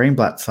Joel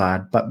Greenblatt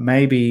side, but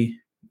maybe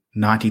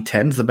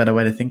 90-10 is the better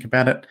way to think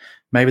about it.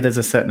 Maybe there's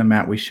a certain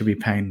amount we should be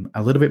paying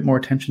a little bit more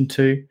attention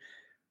to.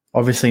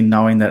 Obviously,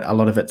 knowing that a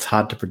lot of it's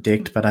hard to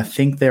predict, but I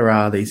think there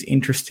are these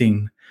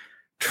interesting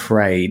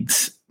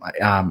trades,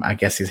 I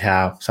guess is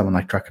how someone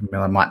like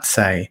Druckenmiller might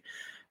say,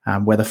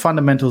 where the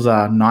fundamentals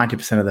are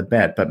 90% of the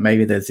bet, but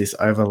maybe there's this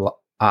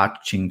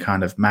overarching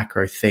kind of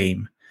macro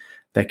theme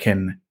that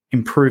can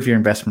improve your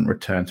investment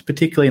returns,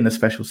 particularly in the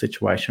special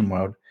situation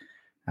world.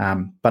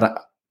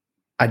 But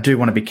I do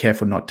want to be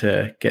careful not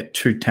to get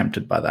too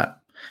tempted by that.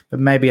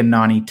 But maybe a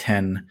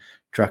 90-10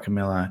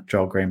 Druckenmiller,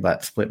 Joel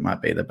Greenblatt split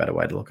might be the better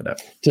way to look at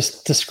it.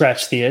 Just to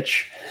scratch the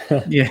itch.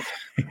 Yeah.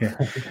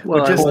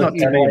 Well, just not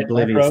to be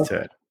oblivious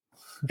to it.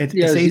 It's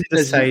easy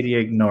to say to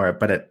ignore it,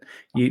 but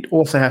you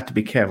also have to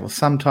be careful.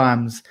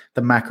 Sometimes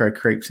the macro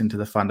creeps into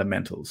the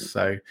fundamentals,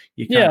 so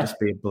you can't just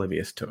be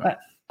oblivious to it.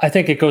 I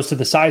think it goes to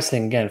the size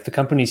thing again. If the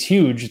company's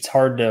huge, it's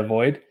hard to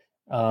avoid.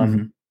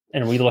 And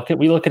we look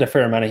at a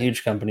fair amount of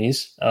huge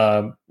companies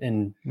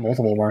in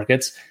multiple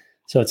markets.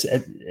 So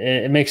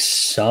it makes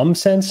some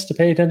sense to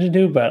pay attention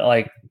to, but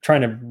like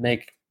trying to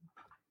make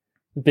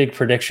big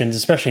predictions,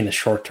 especially in the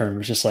short term,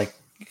 is just like,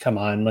 come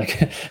on,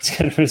 like it's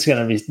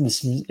gonna be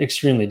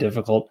extremely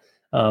difficult,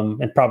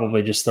 and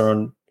probably just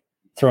throwing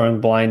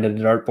blind at a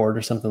dartboard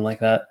or something like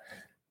that.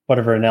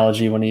 Whatever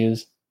analogy you want to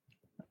use.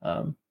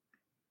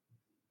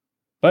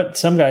 But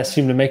some guys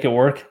seem to make it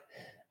work.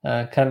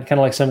 Kind of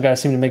like some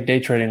guys seem to make day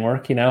trading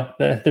work.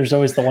 There's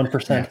always the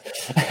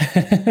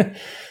 1%.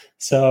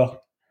 So.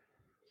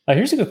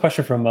 Here's a good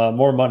question from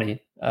More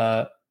Money.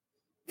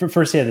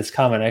 First, he had this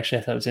comment. Actually,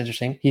 I thought it was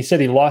interesting. He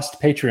said he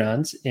lost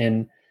Patreons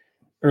in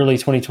early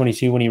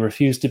 2022 when he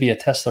refused to be a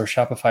Tesla or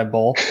Shopify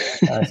bull.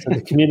 So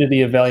the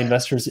community of value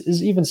investors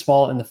is even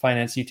small in the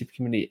finance YouTube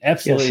community.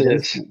 Absolutely,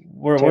 yes, it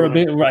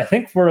is. I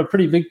think we're a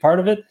pretty big part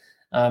of it,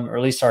 or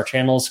at least our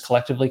channels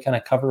collectively kind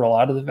of cover a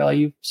lot of the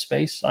value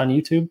space on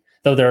YouTube.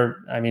 Though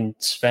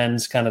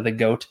Sven's kind of the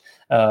goat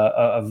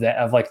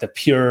of like the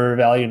pure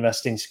value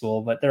investing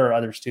school, but there are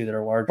others too that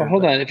are larger. Well,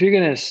 hold on. If you're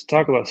going to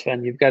talk about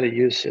Sven, you've got to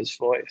use his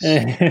voice.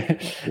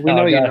 We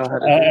know you know how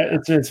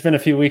to do it's been a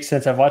few weeks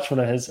since I've watched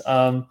one of his.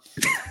 No,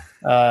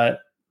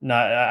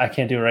 I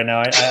can't do it right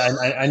now.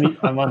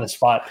 I'm on the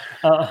spot.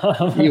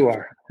 You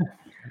are.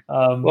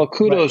 Well,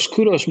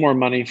 kudos More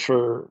Money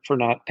for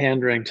not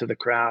pandering to the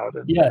crowd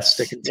and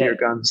sticking to your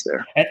guns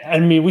there.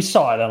 And we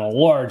saw it on a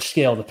large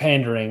scale, the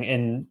pandering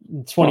in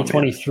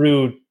 2020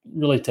 through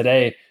really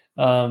today.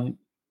 We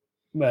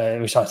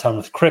saw a ton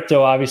with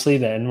crypto, obviously,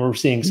 then we're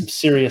seeing some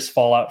serious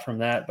fallout from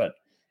that, but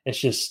it's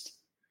just,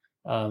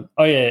 More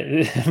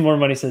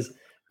Money says,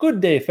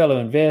 "Good day, fellow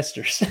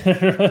investors."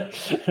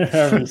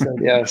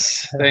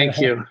 Yes. Thank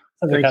you.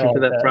 Thank you for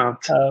that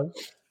prompt.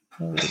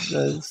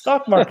 The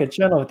stock market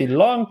channel with the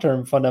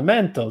long-term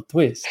fundamental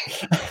twist.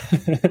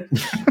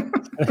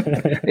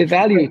 A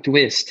value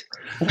twist.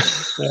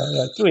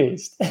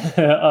 Twist.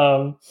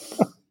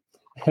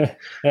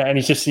 And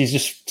he's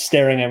just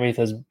staring at me with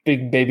those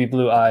big baby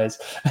blue eyes.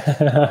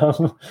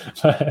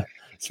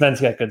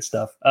 Sven's got good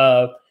stuff.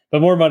 But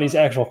More Money's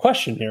actual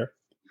question here.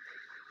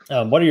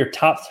 What are your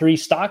top 3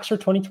 stocks for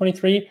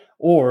 2023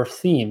 or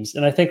themes?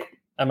 And I think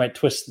I might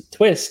twist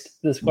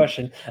this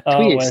question.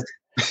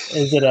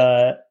 Is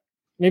it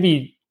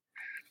maybe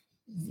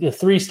the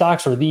 3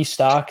 stocks or the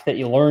stock that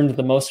you learned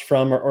the most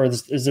from, or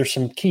is there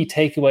some key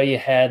takeaway you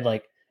had,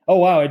 like, oh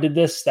wow, I did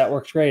this, that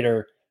worked great,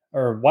 or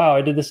wow,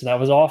 I did this and that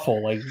was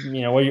awful? Like,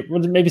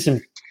 maybe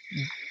some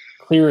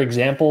clear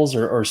examples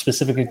or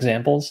specific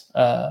examples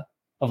of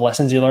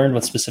lessons you learned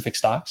with specific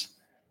stocks.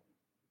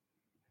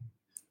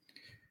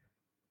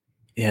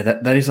 Yeah,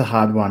 that is a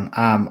hard one.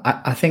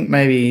 I think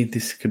maybe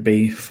this could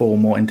fall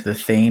more into the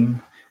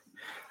theme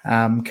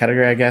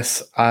category, I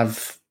guess.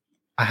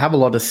 I have a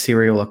lot of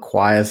serial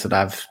acquires that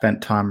I've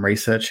spent time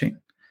researching.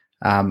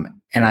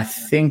 And I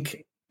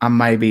think I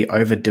may be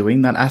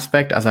overdoing that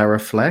aspect as I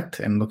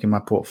reflect and look in my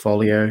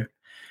portfolio.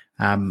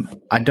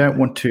 I don't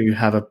want to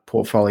have a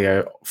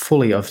portfolio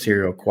fully of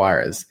serial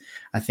acquirers.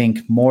 I think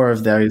more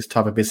of those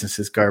type of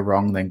businesses go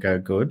wrong than go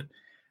good.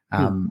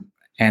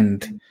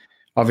 And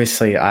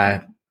obviously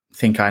I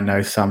think I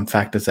know some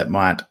factors that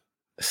might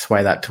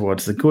sway that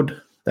towards the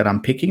good that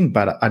I'm picking,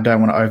 but I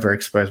don't want to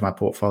overexpose my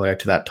portfolio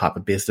to that type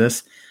of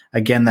business.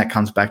 Again, that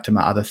comes back to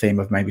my other theme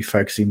of maybe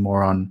focusing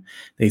more on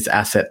these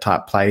asset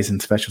type plays and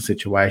special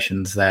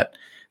situations that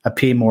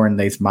appear more in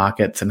these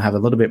markets and have a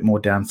little bit more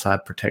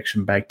downside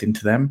protection baked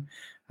into them.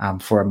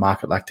 For a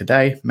market like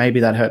today, maybe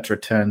that hurts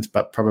returns,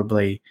 but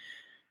probably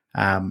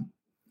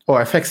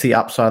or affects the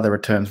upside of the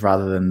returns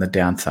rather than the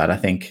downside. I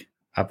think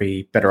I'll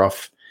be better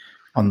off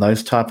on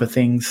those type of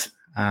things.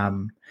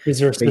 Is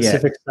there a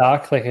specific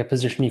stock, like a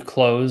position you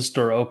closed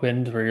or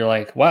opened, where you're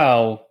like,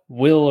 wow,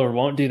 will or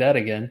won't do that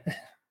again?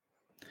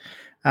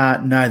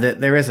 No,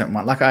 there isn't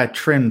one. Like I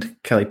trimmed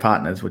Kelly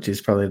Partners, which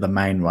is probably the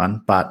main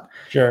one, but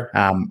sure,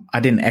 I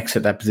didn't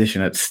exit that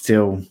position. It's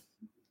still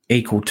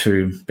equal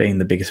to being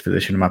the biggest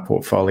position in my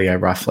portfolio,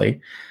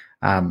 roughly.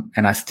 And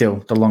I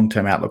still, the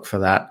long-term outlook for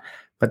that.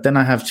 But then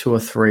I have 2 or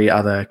 3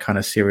 other kind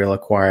of serial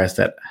acquirers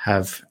that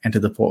have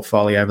entered the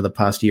portfolio over the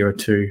past year or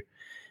two.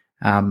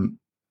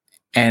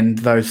 And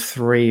those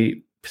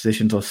 3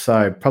 positions or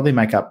so probably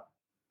make up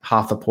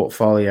half the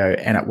portfolio.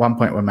 And at one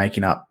point we're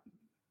making up,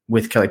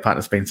 with Kelly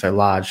Partners being so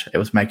large, it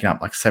was making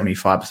up like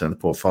 75% of the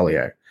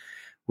portfolio,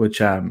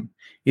 which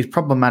is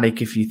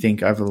problematic if you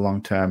think over the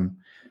long term,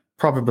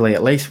 probably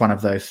at least one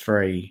of those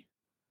 3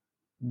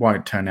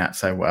 won't turn out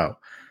so well.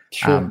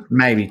 Sure.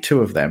 Maybe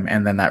 2 of them,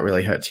 and then that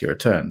really hurts your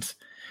returns.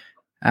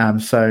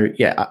 So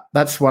yeah,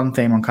 that's one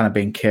thing I'm kind of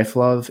being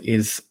careful of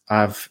is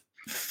I've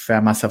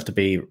found myself to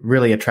be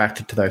really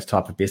attracted to those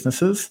type of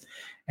businesses.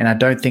 And I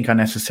don't think I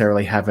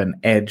necessarily have an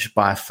edge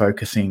by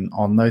focusing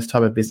on those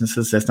type of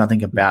businesses. There's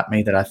nothing about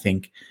me that I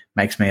think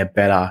makes me a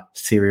better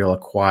serial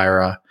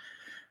acquirer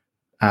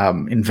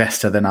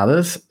investor than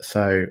others.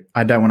 So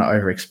I don't want to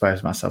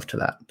overexpose myself to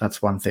that.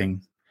 That's one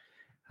thing.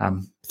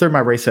 Through my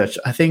research,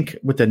 I think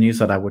with the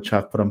newsletter, which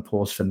I've put on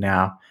pause for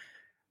now,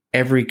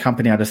 every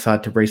company I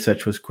decided to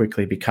research was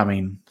quickly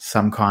becoming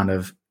some kind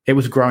of, it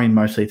was growing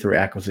mostly through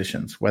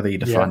acquisitions, whether you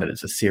define it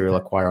as a serial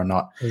acquirer or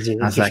not. It's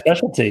a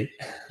specialty.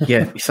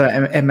 Yeah. So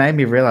it made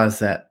me realize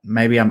that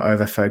maybe I'm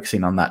over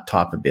focusing on that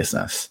type of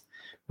business,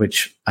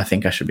 which I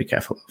think I should be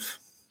careful of.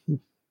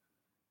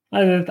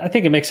 I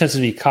think it makes sense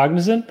to be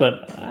cognizant,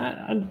 but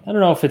I don't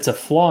know if it's a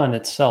flaw in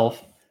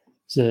itself.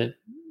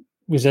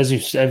 Because as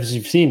you've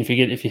seen, if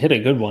you hit a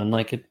good one,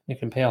 like it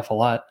can pay off a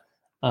lot.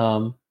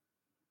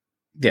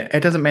 Yeah, it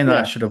doesn't mean that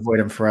I should avoid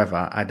them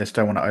forever. I just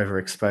don't want to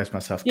overexpose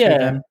myself to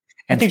them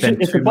and I think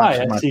spend it's too a much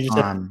bias. of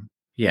my time.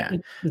 It's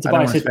a I don't bias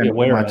want to to spend be all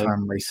aware my of.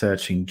 time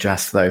researching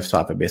just those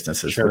type of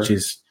businesses, Sure. which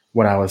is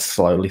what I was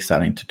slowly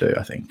starting to do,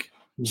 I think.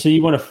 So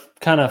you want to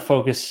kind of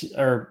focus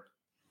or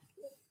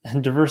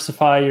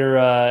diversify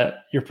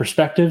your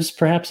perspectives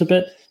perhaps a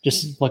bit,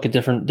 just look at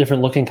different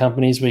looking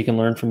companies where you can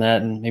learn from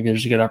that, and maybe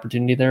there's a good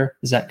opportunity there.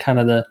 Is that kind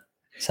of the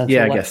central?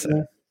 Yeah, I guess so.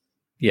 There?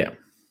 Yeah.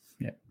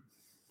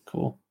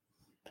 Cool.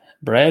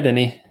 Brad,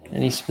 any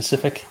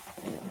specific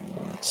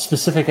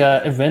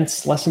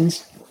events,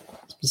 lessons,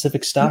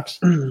 specific stocks,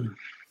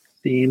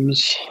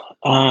 themes,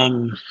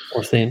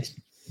 or themes?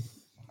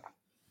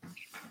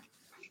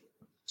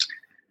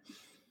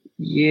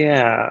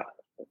 Yeah.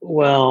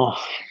 Well,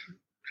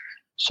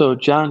 so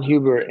John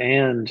Huber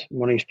and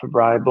Monish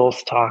Pabrai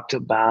both talked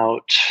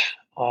about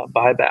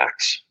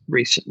buybacks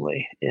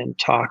recently in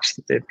talks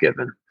that they've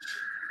given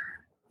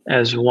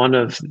as one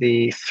of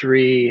the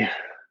 3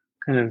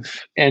 kind of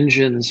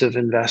engines of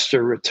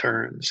investor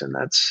returns. And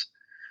that's,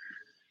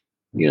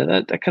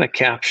 that kind of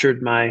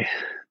captured my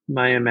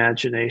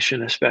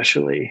imagination,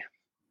 especially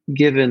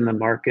given the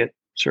market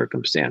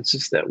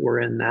circumstances that we're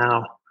in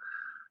now.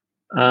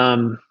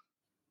 So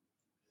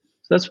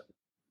that's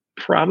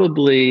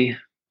probably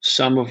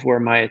some of where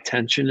my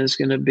attention is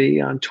going to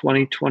be on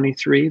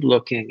 2023,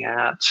 looking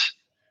at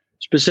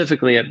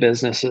specifically at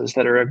businesses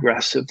that are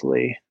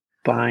aggressively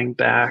buying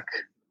back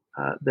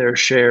their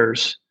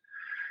shares.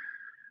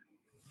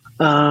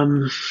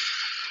 And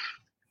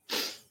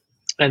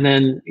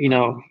then,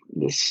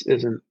 this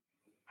isn't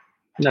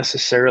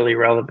necessarily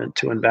relevant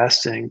to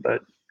investing,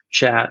 but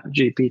Chat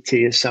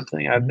GPT is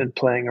something I've been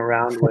playing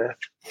around with.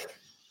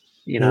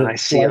 And I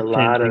see a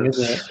lot of...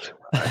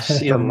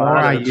 The more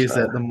I use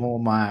it, the more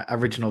my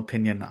original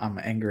opinion I'm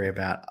angry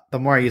about. The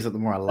more I use it, the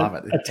more I love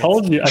it. I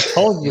told you,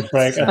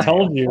 Frank. I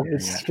told you.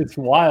 It's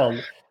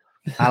wild.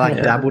 I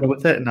dabbled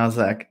with it, and I was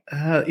like,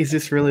 "Is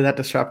this really that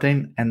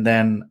disrupting?" And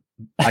then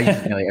I use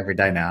it nearly every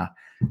day now.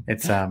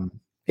 It's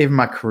even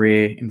my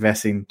career,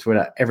 investing,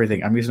 Twitter,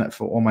 everything. I'm using it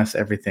for almost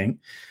everything.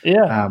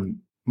 Yeah.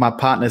 My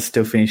partner's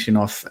still finishing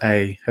off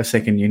her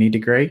second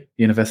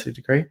university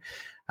degree.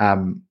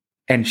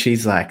 And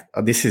she's like,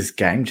 "Oh, this is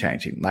game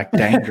changing, like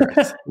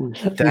dangerous,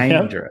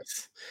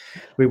 dangerous."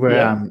 Yep. We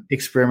were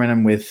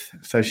experimenting with,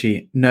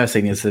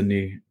 nursing is the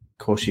new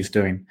course she's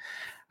doing.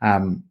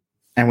 And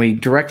we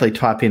directly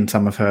type in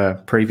some of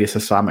her previous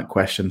assignment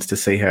questions to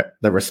see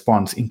the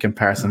response in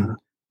comparison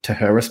to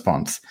her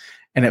response.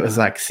 And it was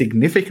like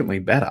significantly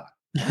better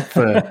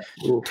for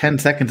 10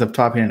 seconds of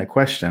typing in a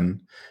question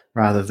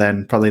rather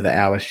than probably the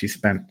hours she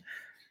spent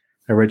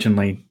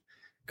originally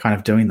kind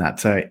of doing that.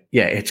 So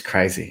yeah, it's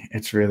crazy.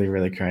 It's really,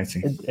 really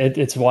crazy.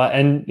 It's wild.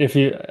 And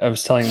I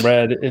was telling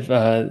Brad,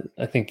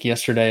 I think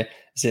yesterday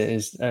we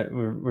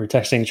were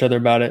texting each other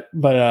about it,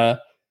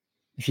 but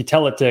if you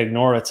tell it to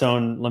ignore its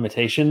own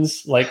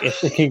limitations, like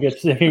it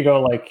can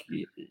go like,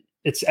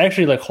 it's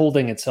actually like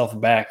holding itself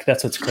back.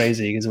 That's what's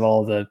crazy because of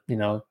all the,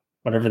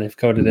 whatever they've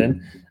coded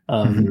in.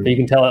 But you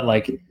can tell it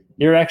like,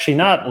 you're actually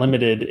not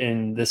limited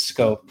in this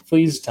scope.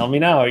 Please tell me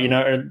now,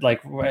 or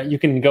like you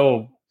can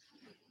go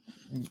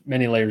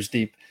many layers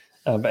deep.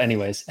 But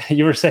anyways,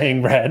 you were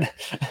saying, Brad,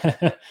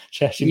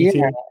 ChatGPT.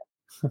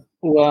 Yeah.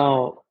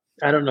 Well,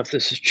 I don't know if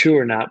this is true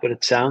or not, but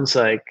it sounds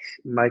like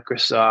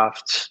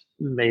Microsoft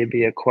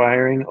maybe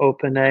acquiring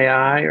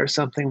OpenAI or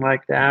something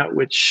like that,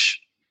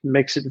 which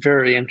makes it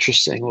very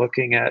interesting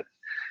looking at,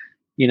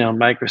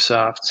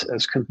 Microsoft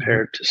as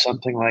compared to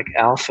something like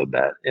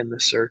Alphabet in the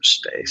search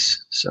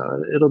space.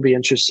 So it'll be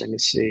interesting to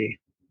see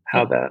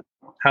how that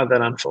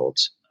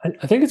unfolds.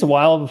 I think it's a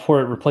while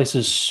before it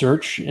replaces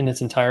search in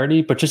its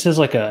entirety, but just as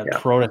like a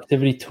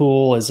productivity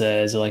tool, as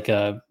like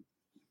a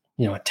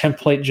a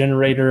template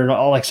generator and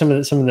all, like some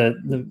of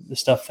the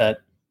stuff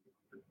that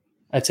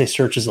I'd say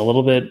search is a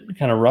little bit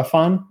kind of rough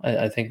on.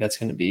 I think that's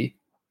going to be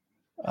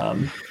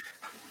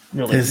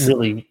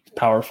really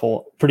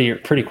powerful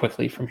pretty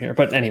quickly from here.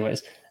 But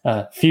anyways,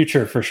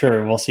 future for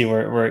sure. We'll see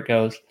where it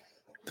goes.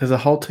 There's a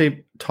whole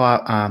heap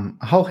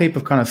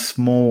of kind of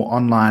small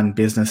online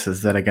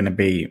businesses that are going to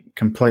be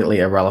completely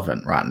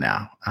irrelevant right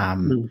now,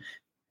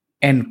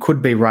 and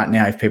could be right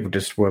now if people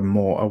just were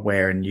more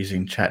aware and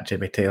using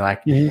ChatGPT.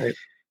 Like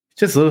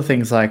just little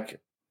things like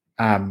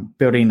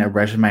building a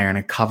resume and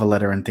a cover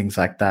letter and things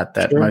like that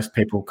most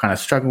people kind of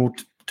struggle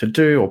to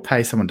do or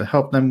pay someone to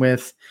help them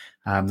with.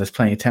 There's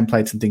plenty of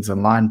templates and things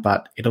online,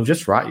 but it'll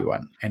just write you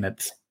one, and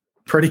it's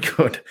pretty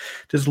good.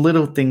 Just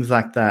little things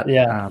like that.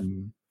 Yeah.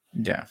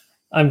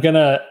 I'm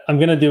gonna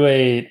do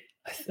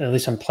at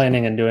least I'm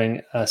planning on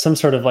doing some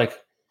sort of like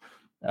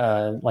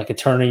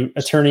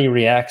attorney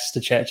reacts to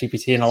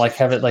ChatGPT, and I'll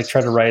have it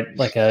try to write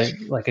like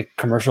a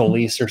commercial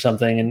lease or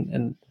something,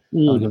 and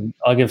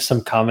I'll give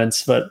some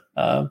comments, but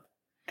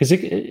because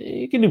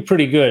it can do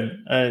pretty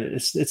good.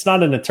 It's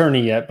not an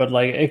attorney yet, but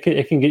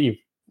it can get you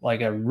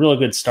like a real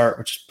good start,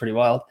 which is pretty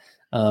wild.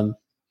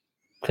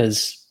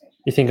 Because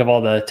you think of all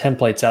the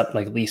templates out,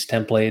 like lease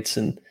templates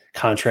and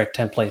contract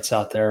templates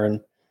out there, and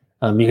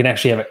you can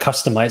actually have it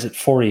customize it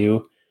for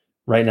you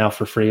right now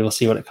for free. We'll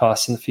see what it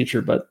costs in the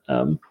future, but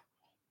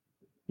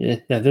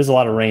there's a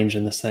lot of range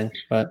in this thing.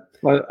 But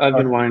I've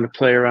been wanting to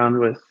play around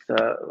with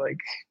like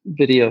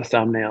video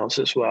thumbnails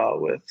as well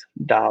with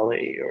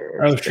DALL-E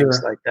or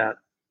things like that.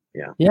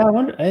 Yeah.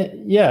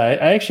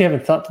 I actually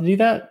haven't thought to do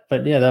that,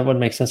 but that would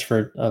make sense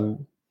for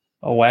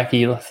a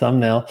wacky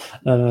thumbnail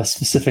of a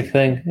specific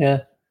thing. Yeah.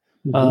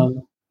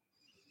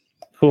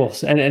 Cool.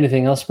 So, and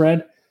anything else,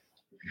 Brad?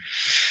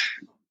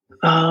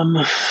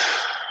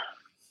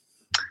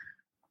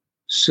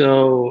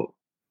 So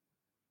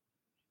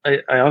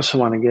I also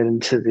want to get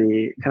into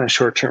the kind of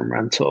short-term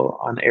rental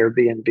on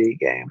Airbnb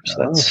games.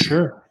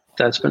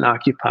 That's been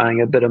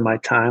occupying a bit of my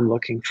time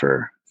looking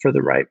for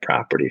the right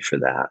property for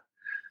that.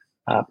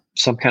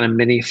 Some kind of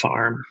mini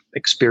farm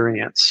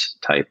experience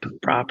type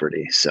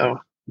property. So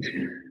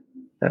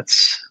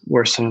that's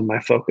where some of my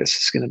focus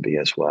is going to be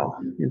as well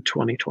in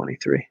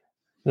 2023.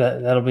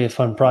 That'll be a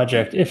fun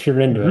project if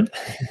you're into it.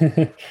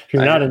 If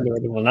you're not into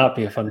it, it will not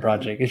be a fun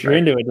project. If you're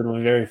into it, it'll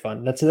be very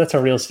fun. That's how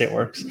real estate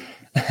works.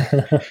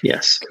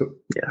 Yes. Cool.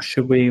 Yeah.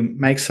 Should we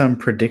make some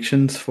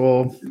predictions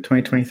for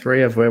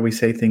 2023 of where we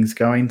see things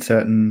going,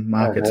 certain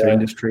markets or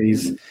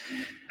industries?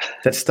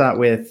 Let's start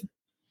with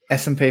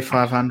S&P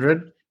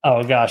 500.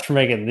 Oh gosh, we're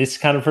making this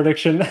kind of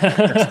prediction.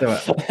 Let's do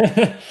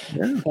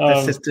it.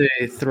 Let's just do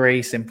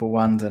 3 simple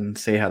ones and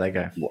see how they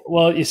go.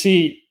 Well, you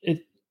see,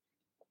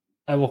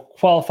 I will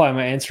qualify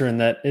my answer in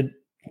that it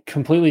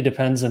completely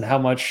depends on how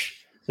much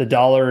the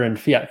dollar and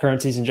fiat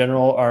currencies in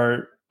general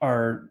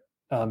are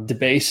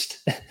debased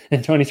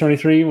in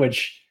 2023,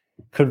 which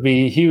could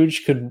be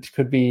huge,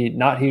 could be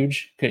not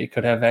huge. It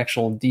could have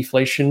actual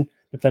deflation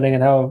depending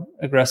on how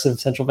aggressive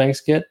central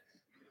banks get.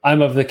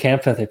 I'm of the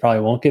camp that they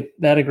probably won't get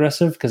that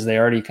aggressive because they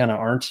already kind of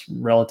aren't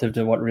relative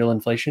to what real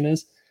inflation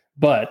is.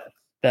 But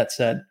that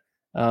said,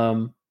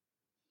 in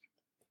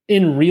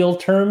real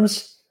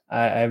terms,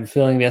 I have a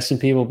feeling the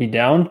S&P will be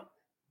down,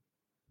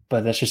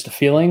 but that's just a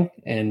feeling,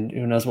 and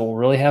who knows what will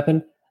really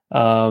happen.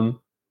 How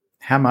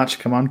much?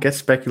 Come on, get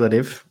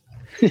speculative.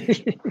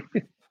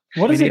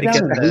 What is it down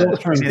in real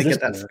terms? We need to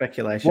get that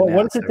speculation.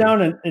 What is it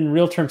down in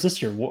real terms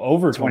this year?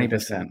 Over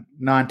 20%,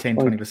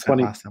 19-20%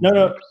 last time.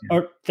 No,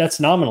 that's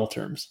nominal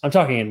terms. I'm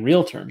talking in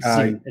real terms.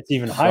 It's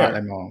even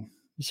higher. More.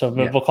 So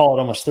we'll call it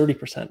almost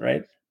 30%,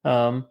 right?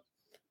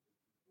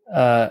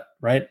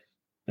 Right.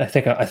 I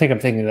think I'm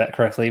thinking of that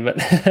correctly, but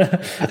I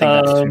think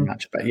that's too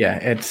much. But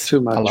it's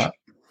too much. A lot.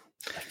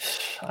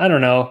 I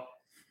don't know.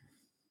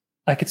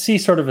 I could see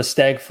sort of a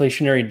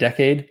stagflationary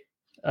decade.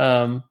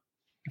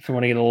 If we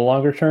want to get a little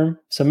longer term.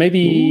 So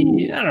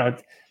maybe, I don't know,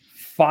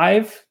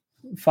 5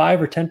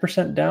 or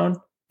 10% down,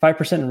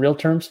 5% in real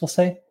terms, we'll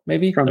say,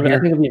 maybe. I think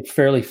it'll be a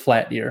fairly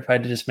flat year if I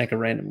had to just make a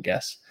random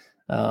guess,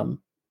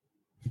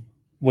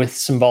 with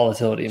some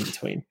volatility in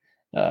between.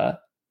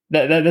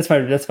 That's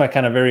my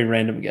kind of very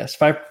random guess.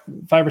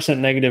 5%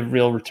 negative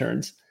real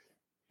returns.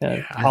 I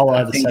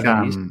think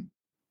 70s.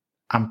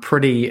 I'm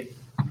pretty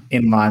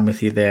in line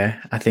with you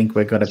there. I think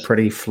we've got a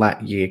pretty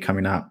flat year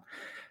coming up.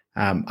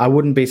 I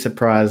wouldn't be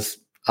surprised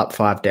up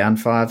 5, down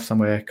 5,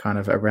 somewhere kind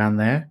of around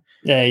there.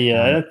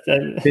 Yeah.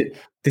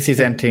 This is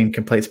empty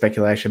complete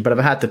speculation, but if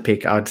I had to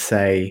pick, I would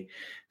say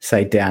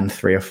down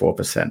 3 or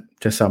 4%,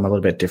 just so I'm a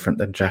little bit different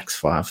than Jack's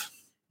 5.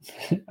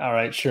 All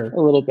right, sure. A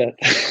little bit.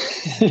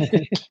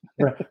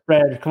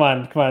 Brad, come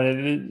on.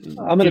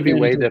 I'm going to be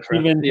way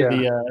different. Give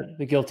into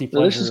the guilty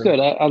pleasure. No, this is good.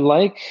 I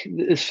like.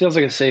 This feels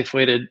like a safe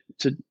way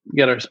to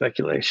get our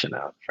speculation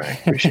out. Frank,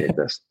 appreciate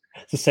this.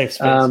 It's a safe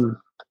space. I'm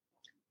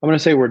going to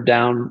say we're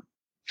down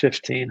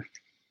 15.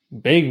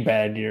 Big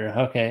bad year.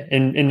 Okay,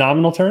 in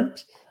nominal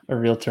terms or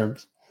real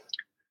terms?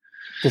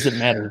 Does it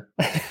matter?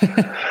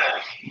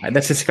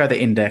 Let's just go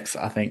the index.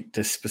 I think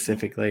just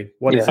specifically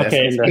what is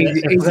okay?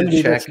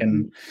 Easy check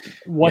and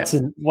what's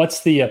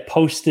the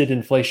posted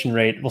inflation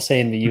rate? We'll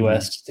say in the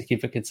U.S. to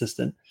keep it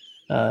consistent.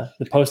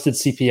 The posted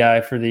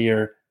CPI for the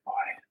year.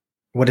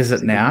 What is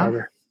it now?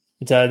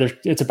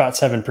 It's about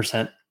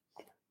 7%.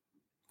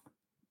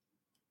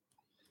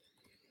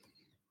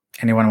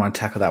 Anyone want to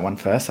tackle that one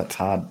first? That's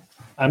hard.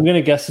 I'm going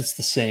to guess it's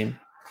the same.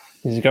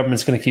 Because the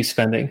government's going to keep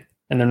spending,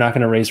 and they're not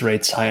going to raise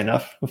rates high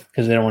enough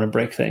because they don't want to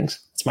break things.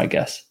 That's my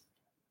guess.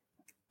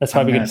 That's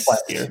probably going to be a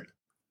flat year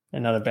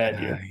and not a bad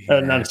year.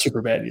 Not a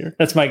super bad year.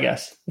 That's my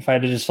guess. If I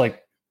had to just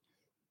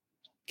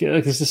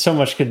this is so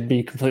much could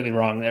be completely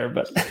wrong there,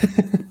 but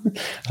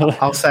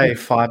I'll say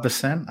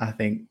 5%. I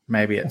think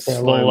maybe it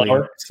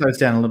slows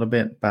down a little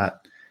bit,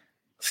 but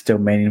still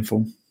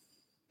meaningful.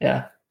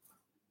 Yeah.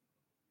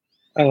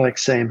 I like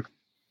same.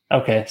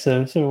 Okay,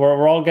 so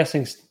we're all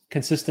guessing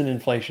consistent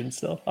inflation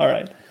still. All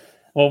right.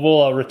 Well,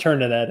 we'll return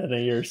to that in a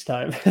year's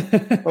time.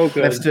 Oh,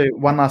 good. Let's do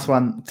one last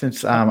one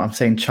since I'm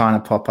seeing China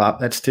pop up.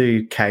 Let's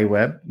do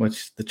KWeb, which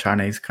is the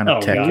Chinese kind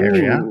of tech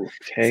area.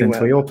 Since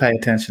we all pay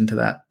attention to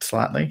that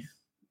slightly.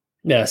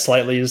 Yeah,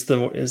 slightly is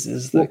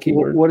the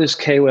keyword. What is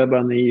KWeb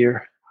on the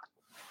year?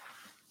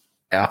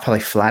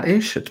 Probably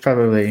flat-ish. It's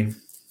probably.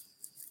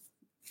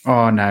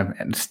 Oh no,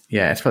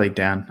 it's probably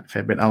down a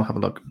fair bit. I'll have a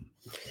look.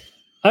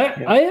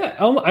 I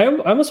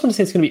almost want to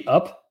say it's going to be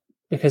up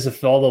because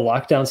if all the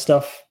lockdown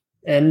stuff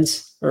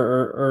ends,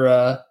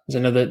 or because I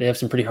know that they have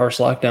some pretty harsh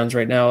lockdowns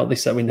right now, at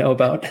least that we know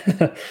about.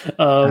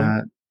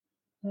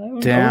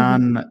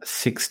 Down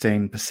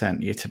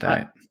 16% year to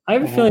date. I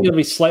have a feeling it'll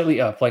be slightly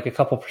up, like a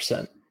couple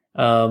percent,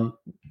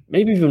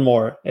 maybe even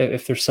more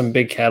if there's some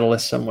big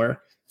catalyst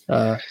somewhere.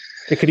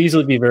 It could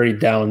easily be very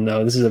down,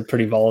 though. This is a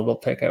pretty volatile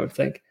pick, I would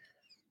think.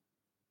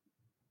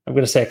 I'm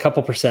going to say a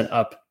couple percent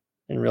up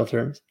in real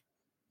terms.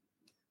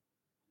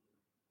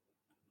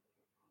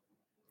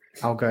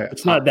 I'll go.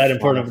 It's not that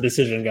important of a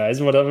decision,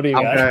 guys. What do you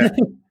got?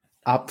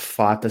 Up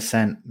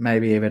 5%,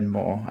 maybe even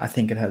more. I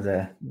think it has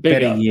a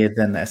better year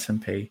than the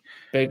S&P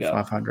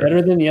 500.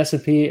 Better than the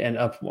S&P and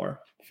up more.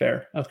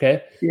 Fair.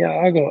 Okay. Yeah,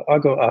 I'll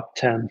go up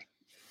 10.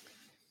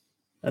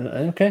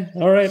 Okay.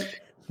 All right.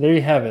 There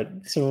you have it.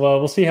 So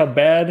we'll see how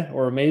bad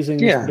or amazing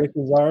these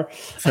predictions are.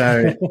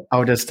 So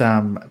I'll just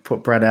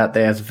put Brad out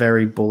there as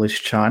very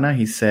bullish China.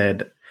 He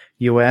said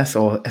US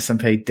or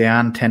S&P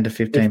down 10 to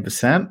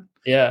 15%.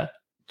 Yeah.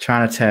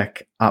 China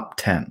tech up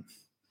 10.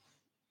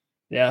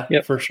 Yeah,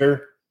 for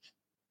sure.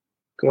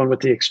 Going with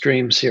the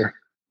extremes here.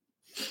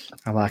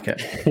 I like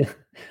it.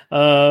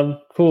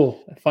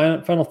 Cool.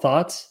 Final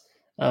thoughts.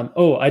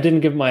 I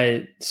didn't give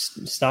my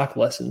stock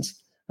lessons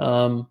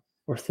or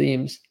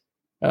themes.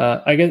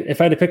 I guess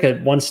if I had to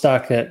pick one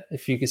stock that,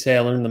 if you could say I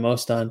learned the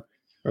most on,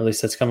 or at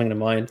least that's coming to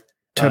mind.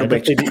 Turtle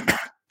Beach.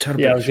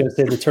 I was going to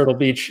say the Turtle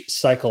Beach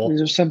cycle. Is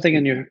there something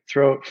in your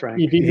throat, Frank?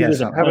 You beat me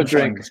to have a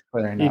drink.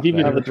 You beat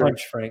me to the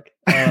punch, Frank.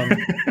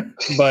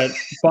 But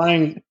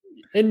buying,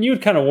 and you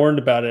had kind of warned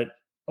about it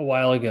a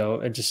while ago.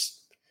 It just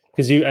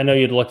because I know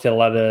you'd looked at a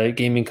lot of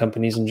gaming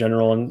companies in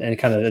general and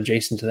kind of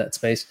adjacent to that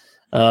space.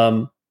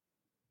 Buying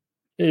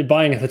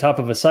at the top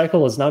of a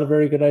cycle is not a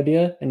very good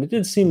idea, and it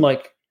did seem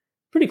like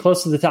pretty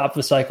close to the top of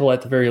the cycle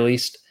at the very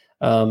least.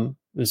 It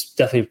was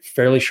definitely a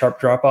fairly sharp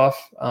drop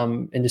off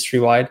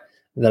industry wide.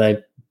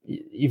 That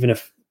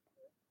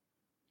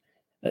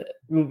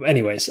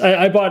anyways,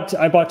 I bought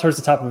towards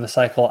the top of the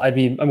cycle. I'm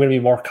going to be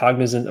more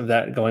cognizant of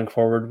that going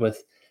forward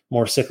with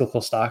more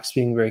cyclical stocks,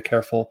 being very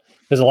careful,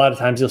 because a lot of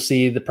times you'll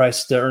see the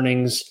price to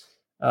earnings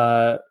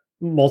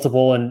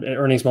multiple and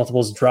earnings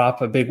multiples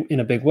drop in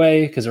a big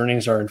way because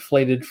earnings are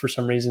inflated for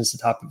some reason. It's the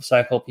top of the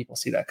cycle. People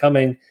see that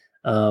coming.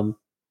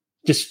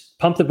 Just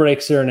pump the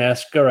brakes there and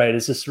ask, all right,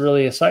 is this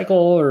really a cycle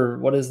or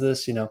what is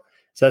this? So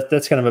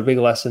that's kind of a big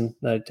lesson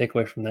that I take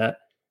away from that.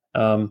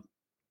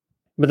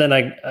 But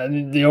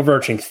then the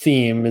overarching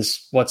theme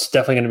is what's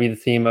definitely going to be the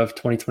theme of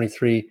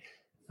 2023.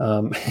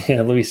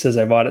 Louis says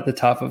I bought at the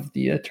top of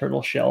the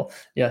turtle shell.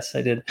 Yes,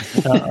 I did.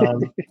 Good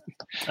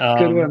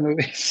one,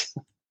 Louis.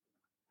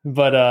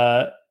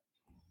 But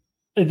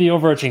the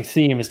overarching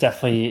theme is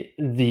definitely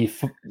the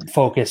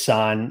focus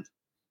on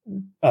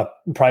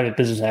private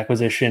business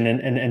acquisition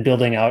and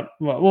building out.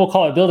 We'll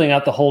call it building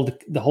out the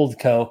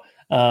holdco.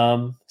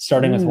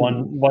 Starting with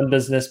one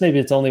business. Maybe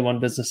it's only one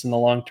business in the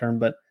long term,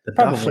 but the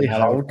probably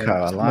holdco.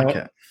 I like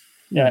it.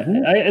 Yeah,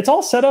 it's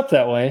all set up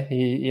that way.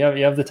 You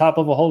have the top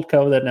level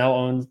holdco that now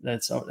owns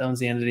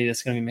the entity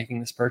that's going to be making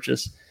this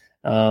purchase.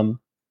 So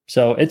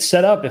it's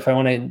set up. If I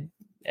want to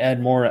add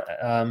more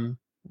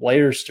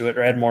layers to it,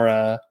 or add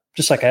more,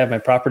 just like I have my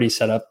property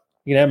set up,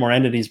 you can add more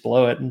entities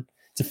below it, and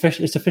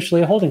it's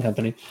officially a holding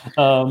company.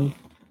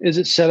 is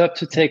it set up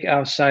to take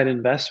outside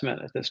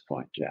investment at this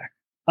point, Jack?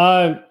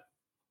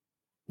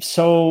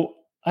 So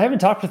I haven't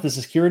talked with the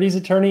securities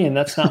attorney, and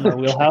that's not my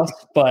wheelhouse,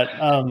 but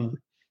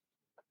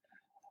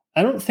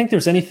I don't think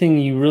there's anything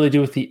you really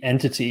do with the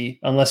entity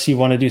unless you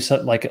want to do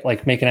something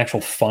like make an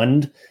actual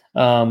fund.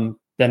 Then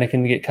it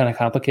can get kind of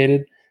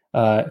complicated.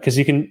 Because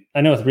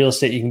I know with real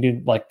estate, you can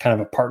do like kind of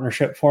a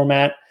partnership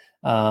format,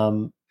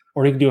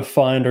 or you can do a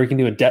fund, or you can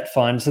do a debt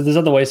fund. So there's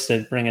other ways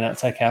to bring in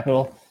outside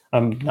capital.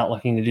 I'm not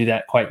looking to do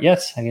that quite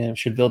yet. I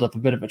should build up a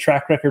bit of a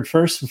track record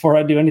first before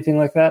I do anything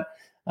like that,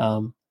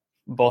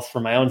 both for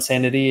my own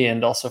sanity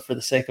and also for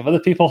the sake of other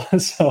people.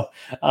 So,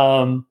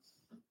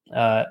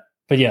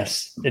 but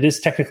yes, it is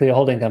technically a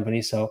holding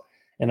company. So,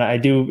 and I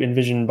do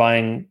envision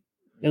buying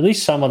at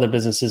least some other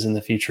businesses in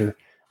the future,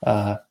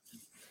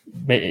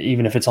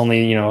 even if it's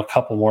only, a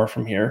couple more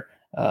from here.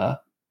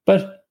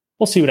 But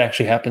we'll see what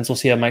actually happens. We'll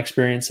see how my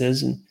experience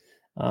is, and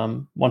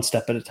one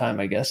step at a time,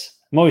 I guess.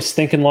 I'm always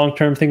thinking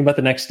long-term, thinking about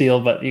the next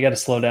deal, but you got to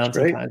slow down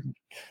sometimes.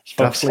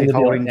 Duffley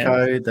Holding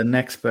Co., the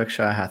next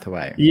Berkshire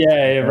Hathaway.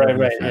 Yeah,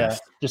 right. Yeah.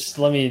 Just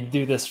let me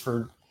do this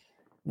for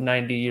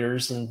 90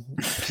 years and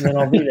then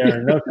I'll be there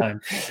in no time.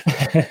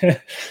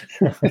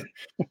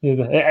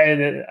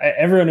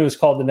 Everyone who was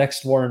called the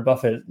next Warren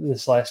Buffett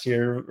this last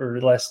year or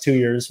the last 2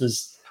 years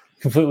was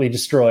completely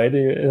destroyed.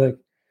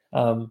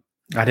 I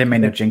didn't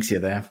mean to jinx you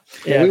there.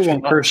 Yeah, we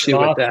won't curse you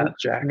with that,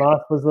 Jack.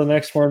 Moth was the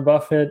next Warren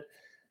Buffett.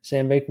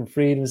 Sam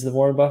Bankman-Fried was the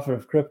Warren Buffett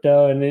of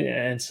crypto,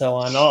 and so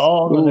on.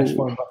 All the next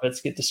Warren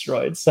Buffetts get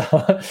destroyed. So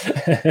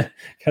gotta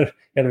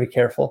be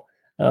careful.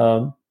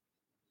 But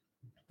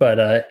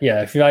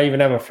if I even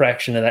have a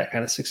fraction of that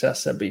kind of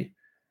success, that'd be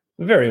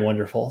very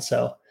wonderful.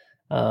 So,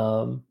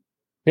 final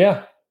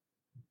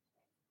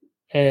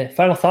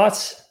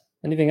thoughts?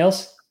 Anything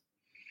else?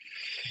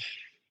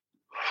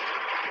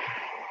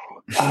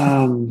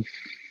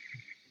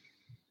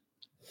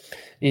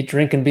 Eat,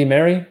 drink, and be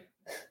merry.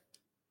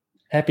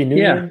 Happy New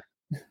Year.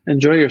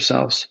 Enjoy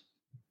yourselves.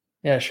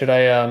 Yeah. Should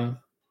I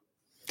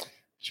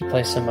should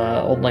play some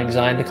Old Lang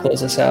Syne to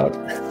close us out?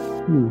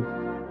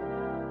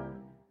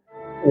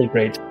 Really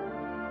great.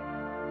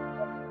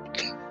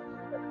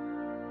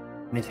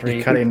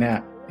 You're cutting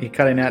out.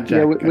 Jack.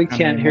 Yeah, we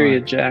can't hear you,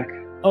 Jack.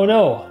 Oh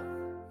no.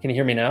 Can you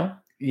hear me now?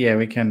 Yeah,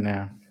 we can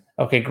now.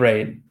 Okay,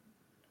 great.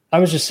 I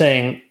was just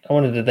saying, I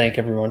wanted to thank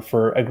everyone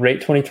for a great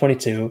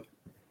 2022.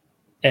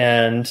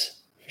 And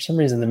for some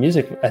reason,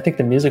 I think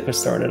the music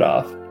was throwing it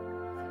off.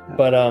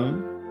 But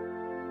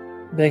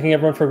thanking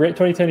everyone for a great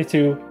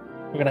 2022.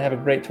 We're going to have a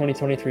great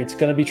 2023. It's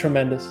going to be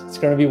tremendous. It's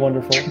going to be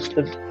wonderful.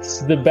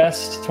 The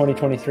best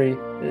 2023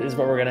 is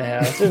what we're going to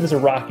have. It was a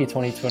rocky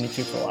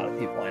 2022 for a lot of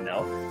people, I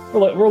know.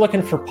 We're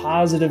looking for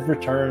positive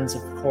returns,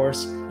 of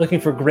course, looking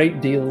for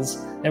great deals,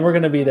 and we're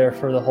going to be there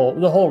for the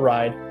whole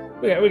ride.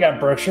 We got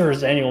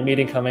Berkshire's annual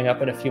meeting coming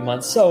up in a few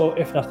months, so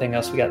if nothing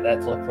else, we got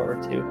that to look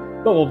forward to.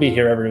 But we'll be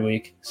here every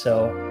week.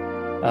 So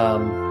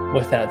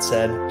with that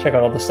said, check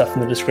out all the stuff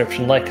in the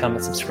description. Like,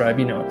 comment, subscribe.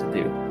 You know what to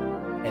do.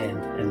 And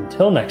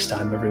until next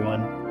time,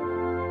 everyone.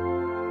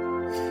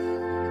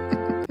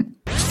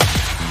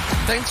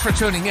 Thanks for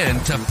tuning in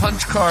to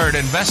Punch Card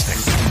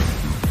Investing.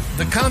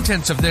 The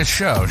contents of this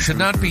show should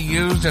not be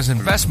used as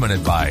investment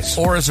advice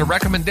or as a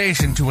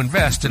recommendation to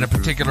invest in a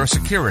particular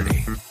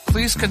security.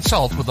 Please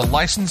consult with a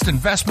licensed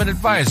investment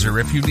advisor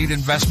if you need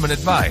investment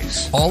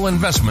advice. All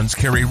investments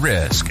carry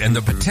risk and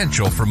the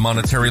potential for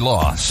monetary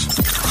loss.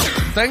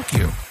 Thank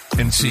you,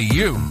 and see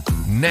you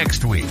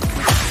next week.